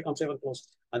 So click on save and close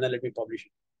and then let me publish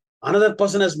it. Another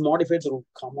person has modified the rule.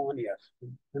 Come on here.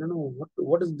 I don't know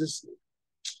what is this.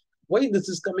 Why this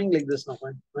is coming like this now?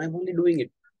 I'm only doing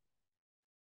it.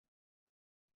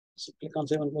 So click on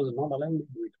save and close. Not allowing me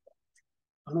to do it.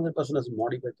 Another person has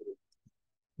modified the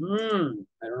rule.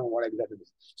 I don't know what exactly this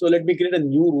is. So let me create a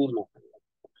new rule now.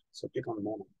 So click on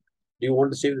no. Do you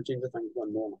want to save the changes? I'm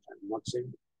going no. I'm not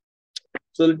saving.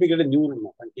 So let me create a new rule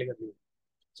now. Click on new.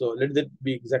 So let that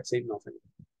be exact same now.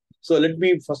 So let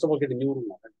me first of all get a new rule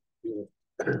now.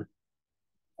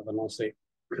 I will now say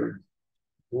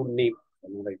rule name. I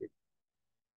will write it.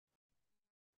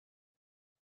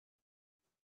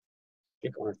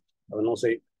 Click on it. I will now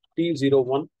say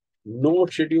T01, no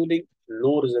scheduling,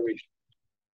 no reservation.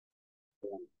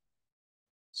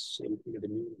 So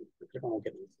click on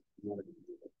OK.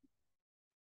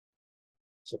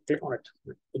 So click on it.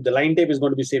 The line type is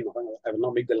going to be same. I will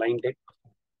now make the line type.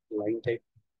 Line type.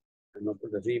 And not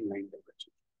put the same line type.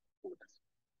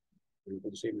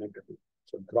 Put the same line type.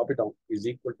 So drop it down is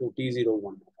equal to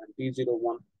T01. And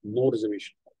T01, no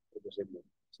reservation.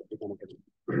 So click on OK.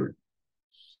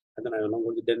 And then I will now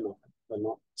go to then now. I will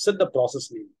now set the process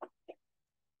name.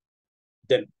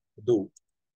 Then do.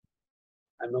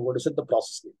 I'm now going to set the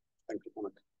process name. Thank you.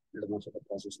 Let us now set the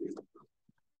process name.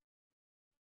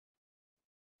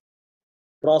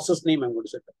 Process name I'm going to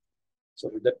set. So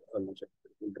with that, I will now check.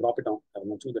 We'll drop it down. I will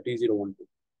now choose the T012.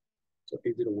 So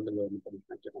T012.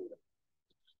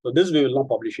 So this we will now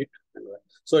publish it.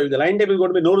 So if the line type is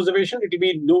going to be no reservation, it will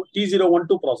be no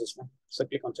T012 process name. So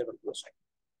click on save and close.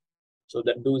 So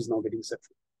that do is now getting set.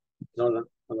 No.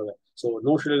 So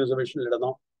no schedule reservation, let us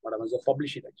know what happens. So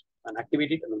publish it actually, and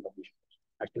activate it and then publish it.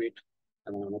 Activate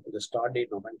and then put the start date.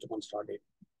 Now click on start date.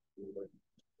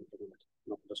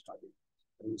 Put the start date.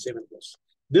 And save and close.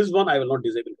 This one I will not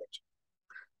disable actually,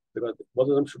 because both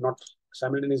of them should not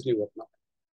simultaneously work now.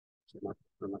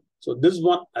 So this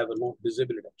one I will not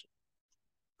disable it actually.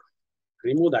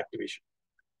 Remove the activation.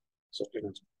 So click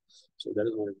on. So that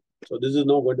is one. So this is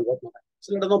now going to work now.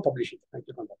 So let us now publish it. I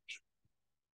click on publish.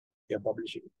 We are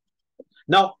publishing it.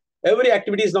 Now every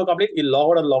activity is now complete. You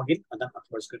log out and log in, and then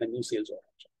afterwards create a new sales order.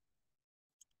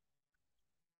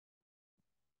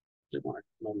 Click on it.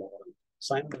 Now log out.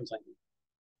 Sign in and sign in.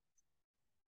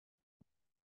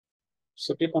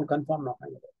 So click on confirm now.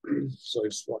 So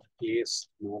it's what? Yes,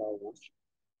 Nora one.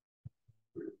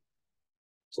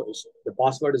 So the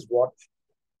password is what?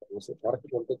 So product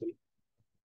 123.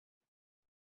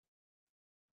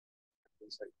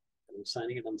 I'm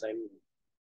signing it. I'm signing it.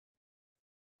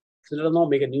 So let us now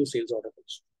make a new sales order.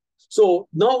 So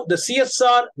now the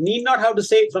CSR need not have to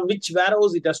say from which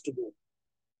warehouse it has to go.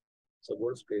 So go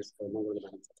to place.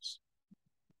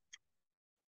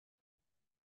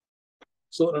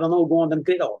 So let us now go on and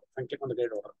create order and click on the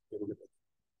create order.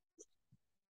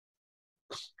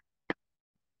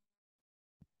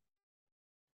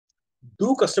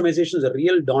 Do customization is a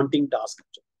real daunting task.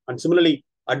 And similarly,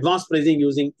 advanced pricing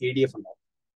using ADF and all.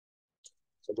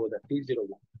 So go there,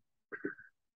 T01.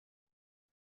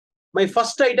 My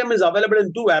first item is available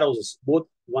in 2 warehouses, both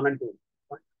 1 and 2.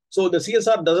 So the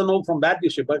CSR doesn't know from where you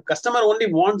ship, but customer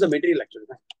only wants the material actually.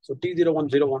 So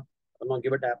T0101, I'm not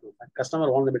give a tab.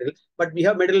 Customer wants the material, but we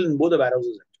have material in both the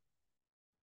warehouses.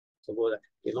 So go there,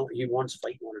 he wants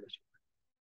 500.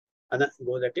 And then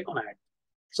go there, click on add.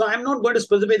 So I'm not going to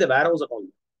specify the warehouse at all.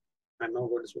 I'm not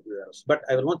going to specify the warehouse, but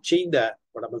I will not change the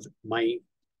what happens my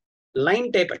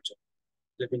line type actually.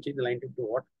 Let me change the line type to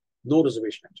what? No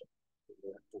reservation actually.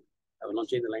 I will not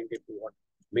change the line type to what?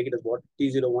 Make it as what?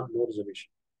 T01, no reservation.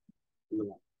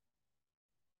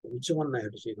 Which one I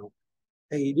have to say now?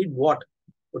 Hey, he did what?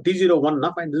 Oh, T01,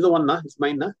 na? Fine. This is the one, na? It's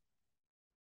mine, na?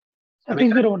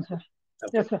 T01, sir.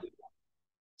 Okay. Yes, sir.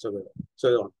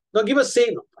 So now give us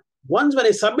say no. Once when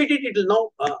I submit it, it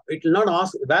will not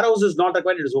ask. Warehouse is not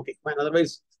required. It is okay. Fine.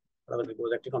 Otherwise,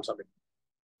 click on submit.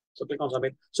 So click on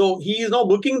submit. So he is now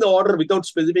booking the order without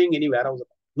specifying any warehouse.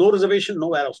 No reservation, no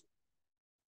warehouse.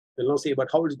 We'll now see about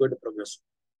how it's going to progress.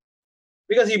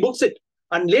 Because he books it.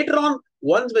 And later on,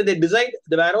 once when they decide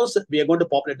the warehouse, we are going to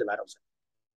populate the warehouse.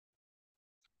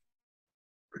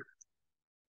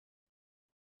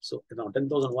 So now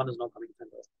 10,001 is now coming.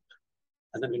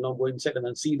 And then we'll now go inside and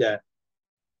then see the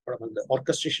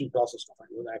orchestration process.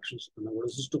 The actions. And then what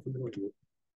is this to fulfillment do?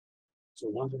 So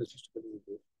once it is to fulfillment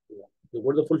do, you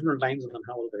go to the fulfillment lines and then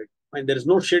how will it? And there is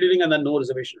no scheduling and then no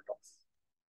reservation at all.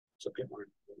 So click on it.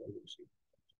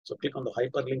 So click on the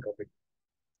hyperlink of it.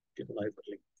 Click on the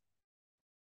hyperlink.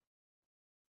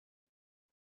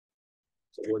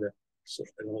 So go there. So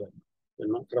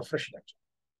we'll not refresh it actually.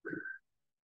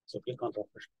 So click on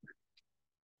refresh.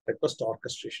 Request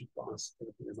orchestration pass.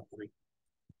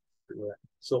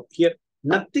 So here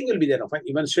nothing will be there.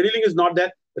 Even scheduling is not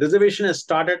there. Reservation has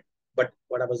started, but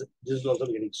what happens? This is also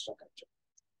getting stuck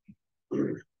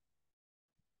actually.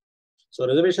 So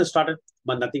reservation started,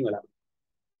 but nothing will happen.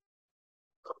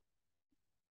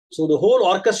 So the whole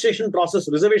orchestration process,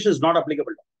 reservation is not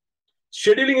applicable.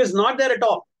 Scheduling is not there at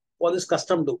all for this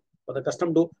custom do. For the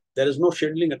custom do, there is no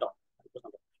scheduling at all.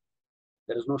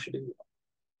 There is no scheduling at all.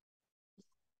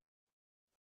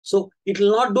 So it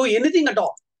will not do anything at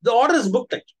all. The order is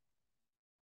booked actually.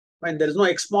 Fine. There is no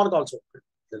X mark also.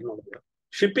 There is no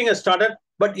shipping has started,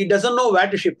 but it doesn't know where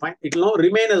to ship. Fine. It will now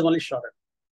remain as only started.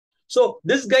 So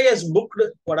this guy has booked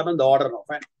what happened the order now.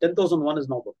 Fine. 10,001 is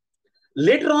now booked.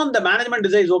 Later on, the management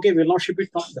decides, okay, we will not ship it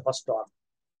from the first order.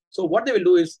 So what they will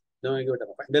do is, there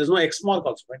is no X mark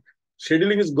also. Right?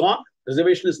 Scheduling is gone,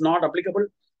 reservation is not applicable,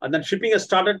 and then shipping has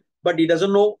started, but he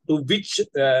doesn't know to which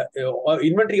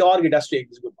inventory org it has to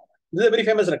execute. This is a very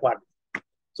famous requirement.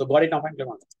 So got it now, fine, click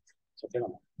on it. So click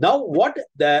on it. Now what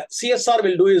the CSR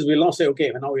will do is, we'll now say,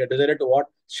 okay, now we are decided to what?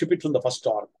 Ship it from the first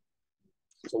org.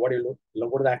 So what do you do? You'll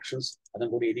go to the actions, and then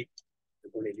go to edit.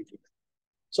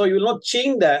 So you will not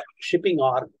change the shipping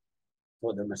org.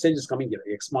 So the message is coming here.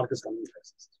 X mark is coming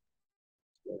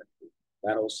here.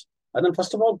 Arrows. And then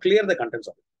first of all, clear the contents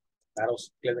of it.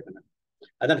 Arrows, clear the content.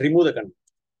 And then remove the content.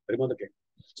 Remove the claim.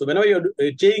 So whenever you're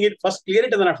changing it, first clear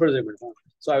it and then afterwards remove it.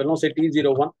 So I will now say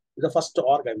T01 is the first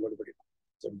org I'm going to put it.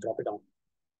 So drop it down.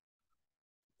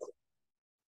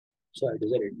 So I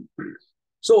decided.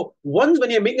 So once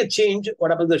when you make a change,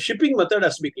 what happens? The shipping method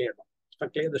has to be cleared.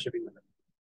 clear the shipping method.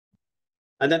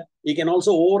 And then you can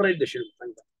also override the schedule.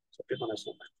 So click on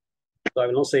S1. So I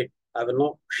will now say, I will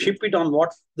now ship it on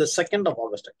what? The 2nd of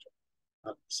August actually.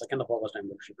 2nd of August I'm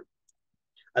going to ship it.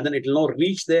 And then it will now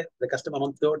reach there, the customer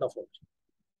on 3rd of August.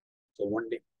 So one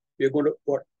day, we are going to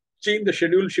what? Change the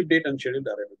schedule, ship date and schedule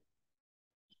the arrival.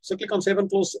 So click on save and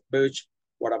close, by which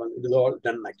what happens? It is all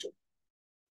done actually.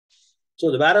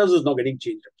 So the warehouse is now getting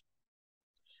changed.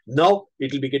 Now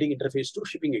it will be getting interface to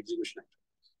shipping execution.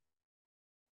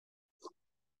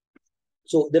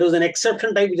 So there was an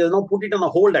exception type which has now put it on a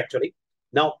hold actually.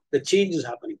 Now the change is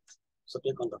happening. So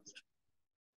click on that.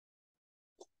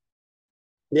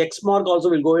 The X mark also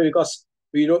will go away because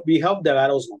we have the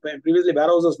warehouse now. Previously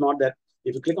warehouse was not there.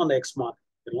 If you click on the X mark,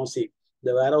 you will see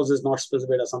the warehouse is not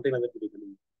specified or something like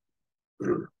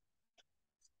that.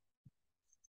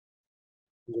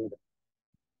 Good.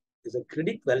 Is a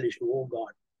credit validation. Oh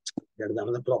God. That is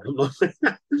another problem.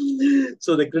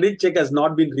 So the credit check has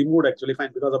not been removed actually,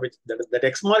 fine, because of which that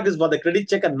X mark is for the credit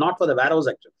check and not for the warehouse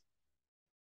actually.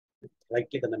 Right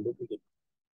click and then duplicate.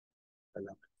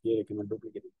 Here you can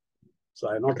duplicate it. So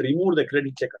I have not removed the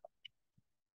credit check.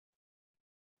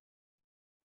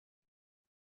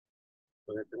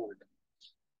 So that's the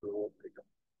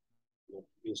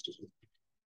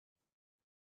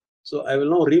So I will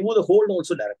now remove the hold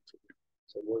also directly.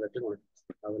 So go that one.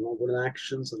 I will now go to the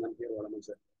actions and then here what I'm going to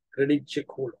say. Credit check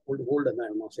hold, and then I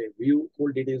will now say view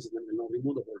hold details and then will now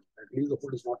remove the hold. At least the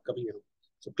hold is not coming in.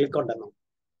 So click on that now.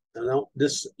 And now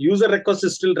this user request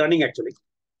is still running actually.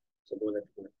 So go that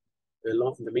one.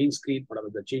 Well, in the main screen, whatever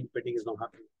the change pending is now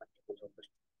happening.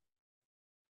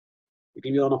 It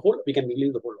will be on a hold. We can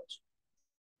release the hold also.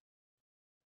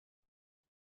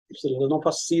 So let us now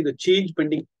first see the change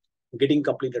pending getting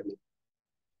completed now.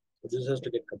 So this has to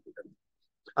get completed.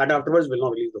 And afterwards, we'll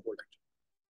now release the hold action.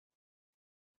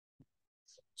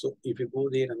 So if you go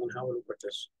there and then have a look at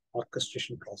this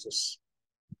orchestration process,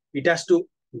 it has to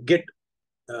get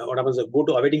what happens, go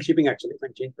to awaiting shipping actually,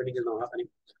 and change pending is now happening.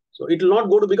 So it will not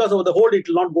go to, because of the hold, it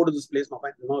will not go to this place now.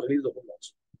 Fine, it will now release the hold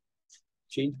also.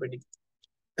 Change pending.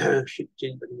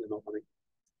 Change pending is now coming.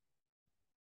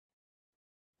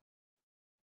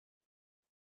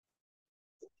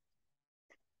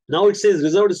 Now it says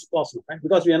reserved is possible, right?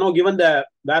 Because we are now given the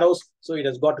warehouse, so it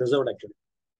has got reserved actually.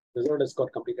 Reserved has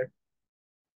got completed.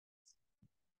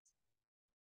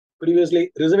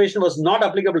 Previously, reservation was not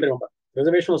applicable, remember.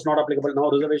 Reservation was not applicable. Now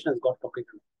reservation has got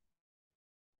completed.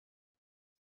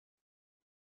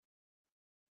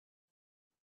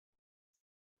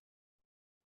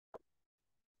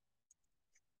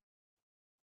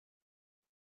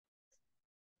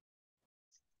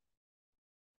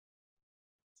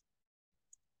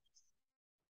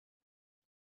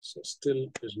 So still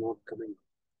is not coming.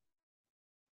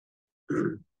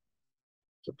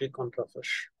 So click on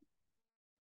refresh.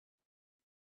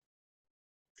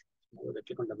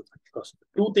 Click on double because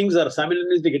two things are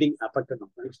simultaneously getting affected now.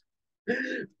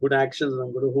 Good actions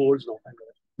and good holds now.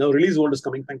 Now release hold is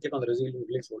coming. Click on the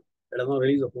release hold. Let us now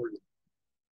release the hold.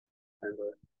 And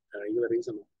give a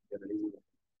reason.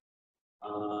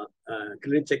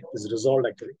 Credit check is resolved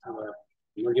actually.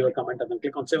 You know, give a comment and then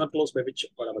click on save and close, by which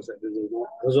whatever said this is not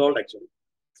resolved actually.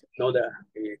 Now the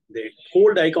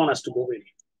hold icon has to go away.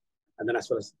 And then as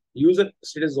far as user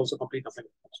status is also complete.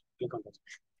 Click on that.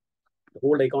 The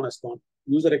hold icon has gone.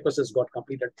 User request has got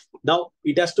completed. Now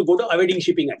it has to go to awaiting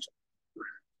shipping action.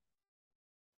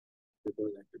 So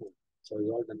it's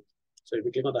all done. So if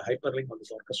you click on the hyperlink on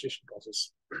this orchestration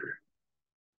process,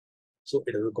 so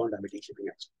it has gone to awaiting shipping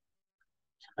action.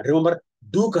 And remember,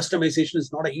 do customization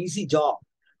is not an easy job.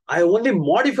 I only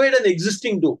modified an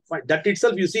existing do. Fine. That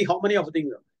itself, you see how many of the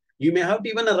things are. You may have to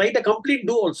even write a complete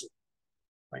do also.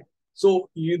 Fine. So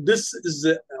this is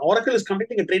Oracle is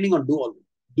conducting a training on do already.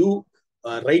 Do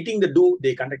writing the do,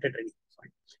 they conduct a training.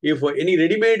 Fine. If any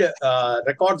ready-made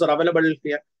records are available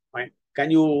here, fine. Can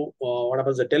you what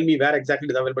happens? Tell me where exactly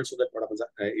it is available so that what happens?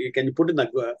 Can you put in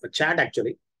the chat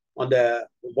actually on the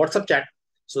WhatsApp chat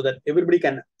so that everybody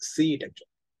can see it actually.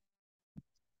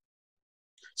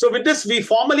 So with this, we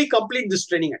formally complete this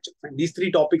training actually. And these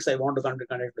three topics I want to conduct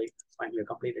right. Fine, we have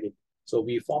completed it. So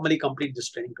we formally complete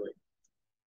this training today.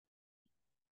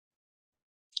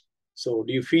 So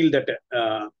do you feel that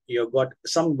you've got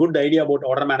some good idea about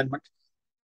order management?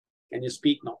 Can you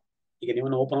speak now? You can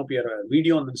even open up your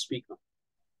video and then speak now.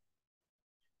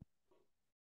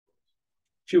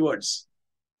 Few words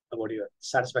about your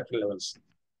satisfactory levels.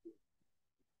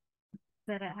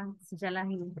 Sir, I'm Sujala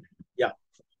here. Yeah.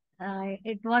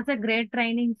 It was a great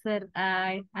training, sir,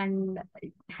 and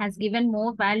has given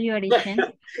more value addition.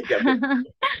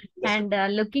 And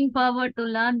looking forward to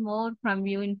learn more from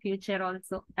you in future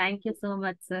also. Thank you so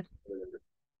much, sir.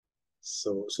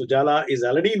 So Sujala is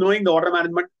already knowing the order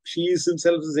management. She is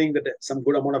himself saying that some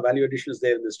good amount of value addition is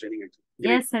there in this training. Actually.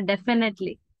 Yes, sir,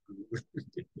 definitely.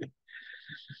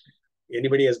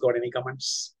 Anybody has got any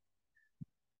comments?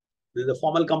 This is the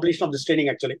formal completion of this training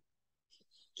actually.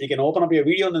 You can open up your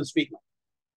video and then speak now.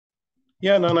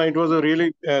 Yeah, no, it was a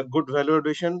really good value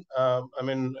addition.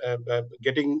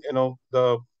 Getting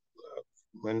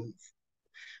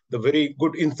the very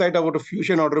good insight about the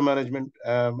fusion order management.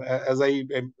 As I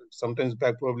sometimes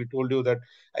back probably told you that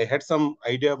I had some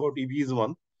idea about EBS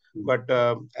one, but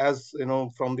as you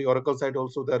know, from the Oracle side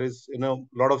also there is a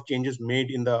lot of changes made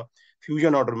in the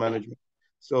fusion order management.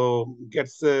 So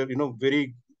gets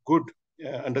very good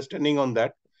understanding on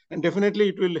that, and definitely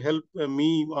it will help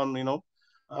me on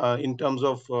in terms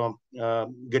of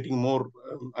getting more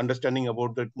understanding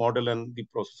about that model and the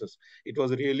processes. It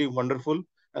was really wonderful,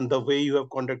 and the way you have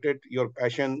conducted your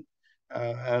passion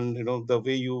and the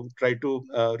way you try to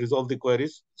resolve the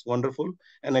queries, it's wonderful.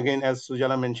 And again, as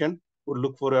Sujala mentioned, we'll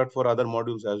look forward for other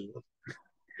modules as well.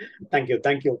 Thank you,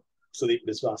 Sudeep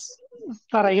Biswas.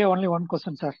 Sir, I have only one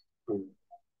question, sir.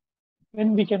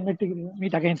 When we can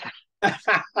meet again, sir?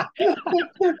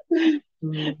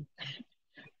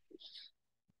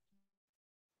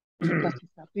 Fantastic,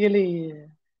 sir. Really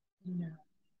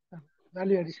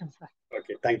value addition, sir.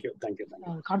 Okay, thank you.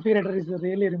 Configurator is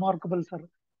really remarkable, sir.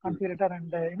 Configurator and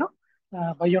buy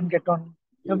one get one.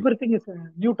 Everything is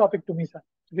a new topic to me, sir.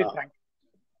 To be frank.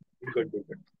 Good.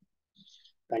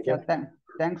 Thank you.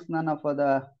 Thanks, Nana, for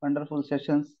the wonderful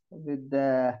sessions. With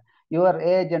your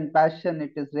age and passion,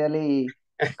 it is really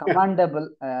commendable.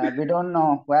 We don't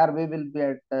know where we will be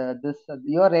at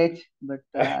your age, but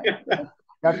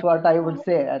that's what I would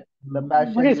say. At the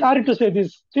passion. Okay, sorry to say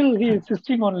this. Still, he is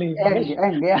 16 only.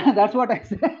 Yeah, that's what I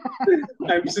say.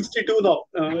 I'm 62 now.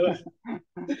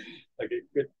 Okay,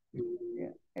 good.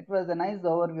 Yeah, it was a nice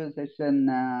overview session,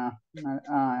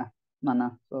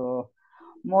 Nana. So,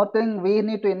 more thing, we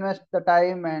need to invest the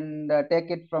time and take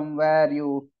it from where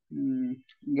you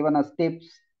given us tips,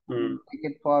 take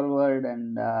it forward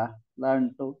and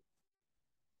learn to.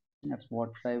 That's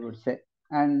what I would say.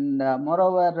 And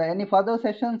moreover, any further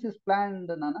sessions is planned,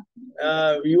 Nana?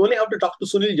 You only have to talk to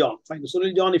Sunil John. Fine.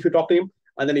 Sunil John, if you talk to him,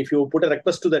 and then if you put a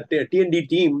request to the T&D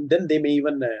team, then they may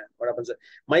even, what happens?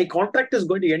 My contract is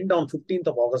going to end on 15th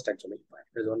of August, actually.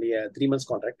 There's only a 3 months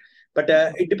contract. But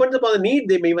it depends upon the need,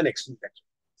 they may even extend it.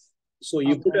 So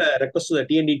you put a request to the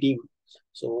T&D team,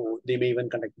 so they may even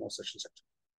conduct more sessions,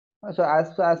 actually. So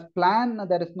as planned,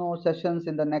 there is no sessions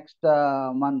in the next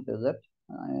month, is it?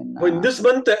 In this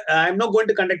month, I'm not going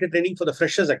to conduct a training for the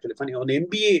freshers, actually. Funny, on the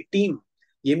MBA team,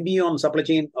 MBA on supply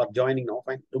chain are joining now.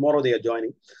 Fine. Tomorrow they are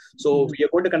joining. So we are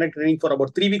going to conduct training for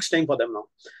about 3 weeks time for them now.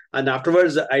 And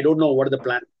afterwards, I don't know what is the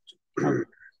plan.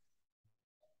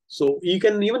 So you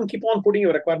can even keep on putting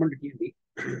your requirement to TND.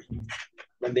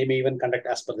 Then they may even conduct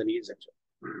as per the needs, actually.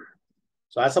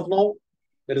 So as of now,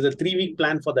 there is a 3-week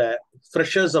plan for the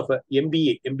freshers of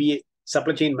MBA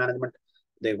supply chain management.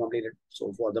 They've completed.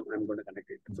 So for them, I'm going to conduct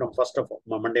it from 1st of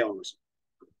Monday onwards.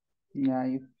 Yeah,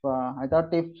 if I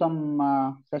thought if some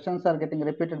sessions are getting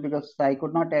repeated because I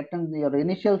could not attend your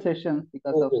initial sessions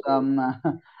because of some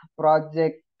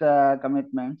project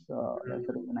commitments. So that's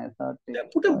the reason I thought.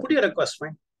 Put your request,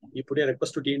 fine. You put your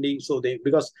request to TND, so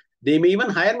because they may even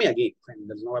hire me again. Fine.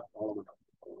 There's no problem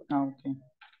at all. Okay.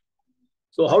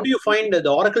 So how do you find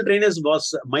the Oracle trainers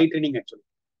was my training actually?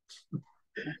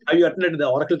 Have you attended the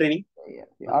Oracle training? Yeah,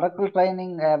 the Oracle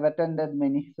training I have attended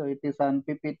many, so it is on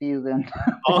PPTs and.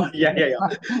 Yeah.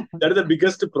 That is the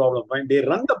biggest problem. Right? They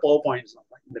run the PowerPoints now,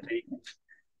 right, in the training.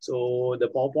 So the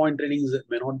PowerPoint trainings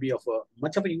may not be of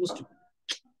much of a use to.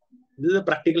 This is a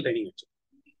practical training actually.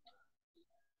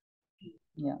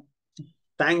 Yeah.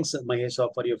 Thanks, Mahesh,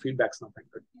 for your feedbacks now.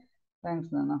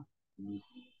 Thanks, Nana.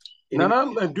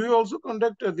 Nana, do you also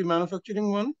conduct the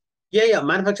manufacturing one? Yeah.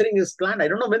 Manufacturing is planned. I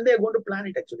don't know when they are going to plan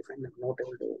it actually. I'm not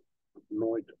able to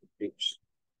know it.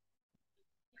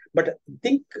 But I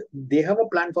think they have a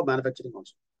plan for manufacturing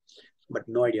also. But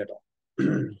no idea at all.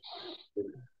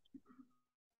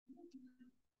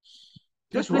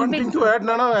 Just one thing to add,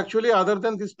 Nana. Actually, other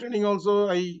than this training, also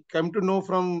I come to know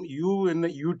from you in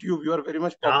YouTube. You are very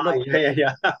much popular.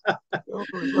 Yeah. So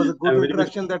it was a good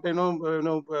interaction that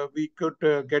we could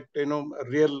get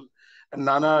real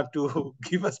Nana to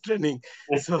give us training.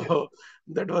 So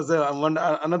that was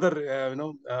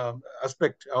another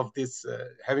aspect of this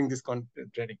having this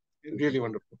training. Really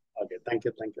wonderful. Okay, thank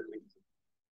you.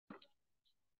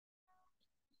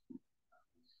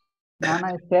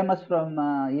 Nana is famous from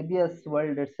EBS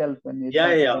world itself. When we Yeah,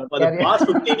 talk yeah. about For the career. past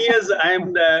 15 years, I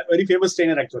am the very famous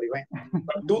trainer actually. Fine.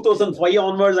 From 2005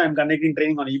 onwards, I am conducting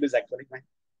training on EBS actually. Fine.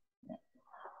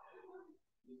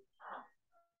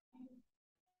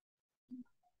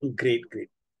 Great, great.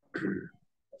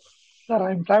 Sir,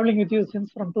 I'm traveling with you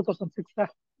since from 2006. Sir.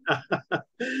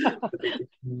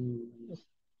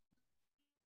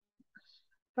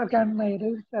 Sir, can I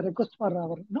raise a request for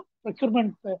our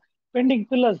procurement pending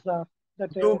pillars?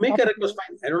 That To make a request,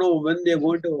 fine. I don't know when they are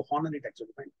going to honor it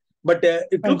actually. Fine. But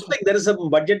it looks like there is a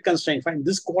budget constraint. Fine.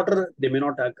 This quarter, they may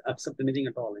not accept anything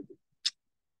at all. I think.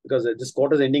 Because this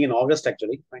quarter is ending in August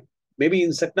actually. Fine. Maybe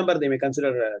in September, they may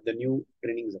consider the new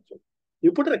trainings actually.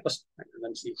 You put a request and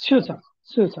then see. Sure, sir.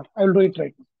 Sure, sir. I will do it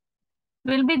right now.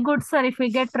 Will be good, sir, if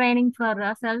we get training for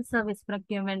self-service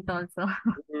procurement also,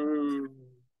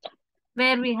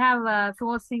 where we have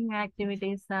sourcing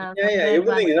activities. Yeah,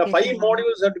 everything. 5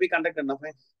 modules have to be conducted now.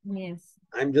 Yes.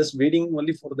 I'm just waiting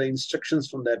only for the instructions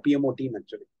from the PMO team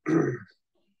actually.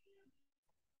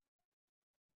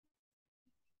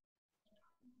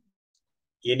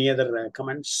 Any other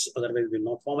comments? Otherwise, we'll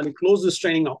not formally close this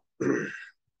training now.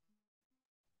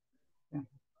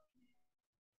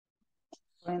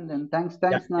 Fine then. Thanks,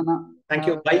 Nana. Thank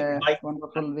you. Bye.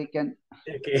 Wonderful weekend.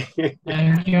 Okay.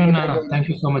 Thank you, Nana. Thank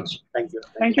you so much. Thank you.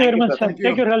 Thank you very much, sir.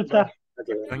 Take your help, sir.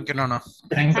 Okay. Thank you, Nana.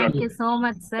 Thank you so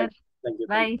much, sir. Thank you.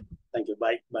 Bye. Thank you.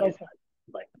 Bye. Bye, sir.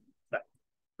 Bye.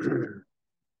 Bye.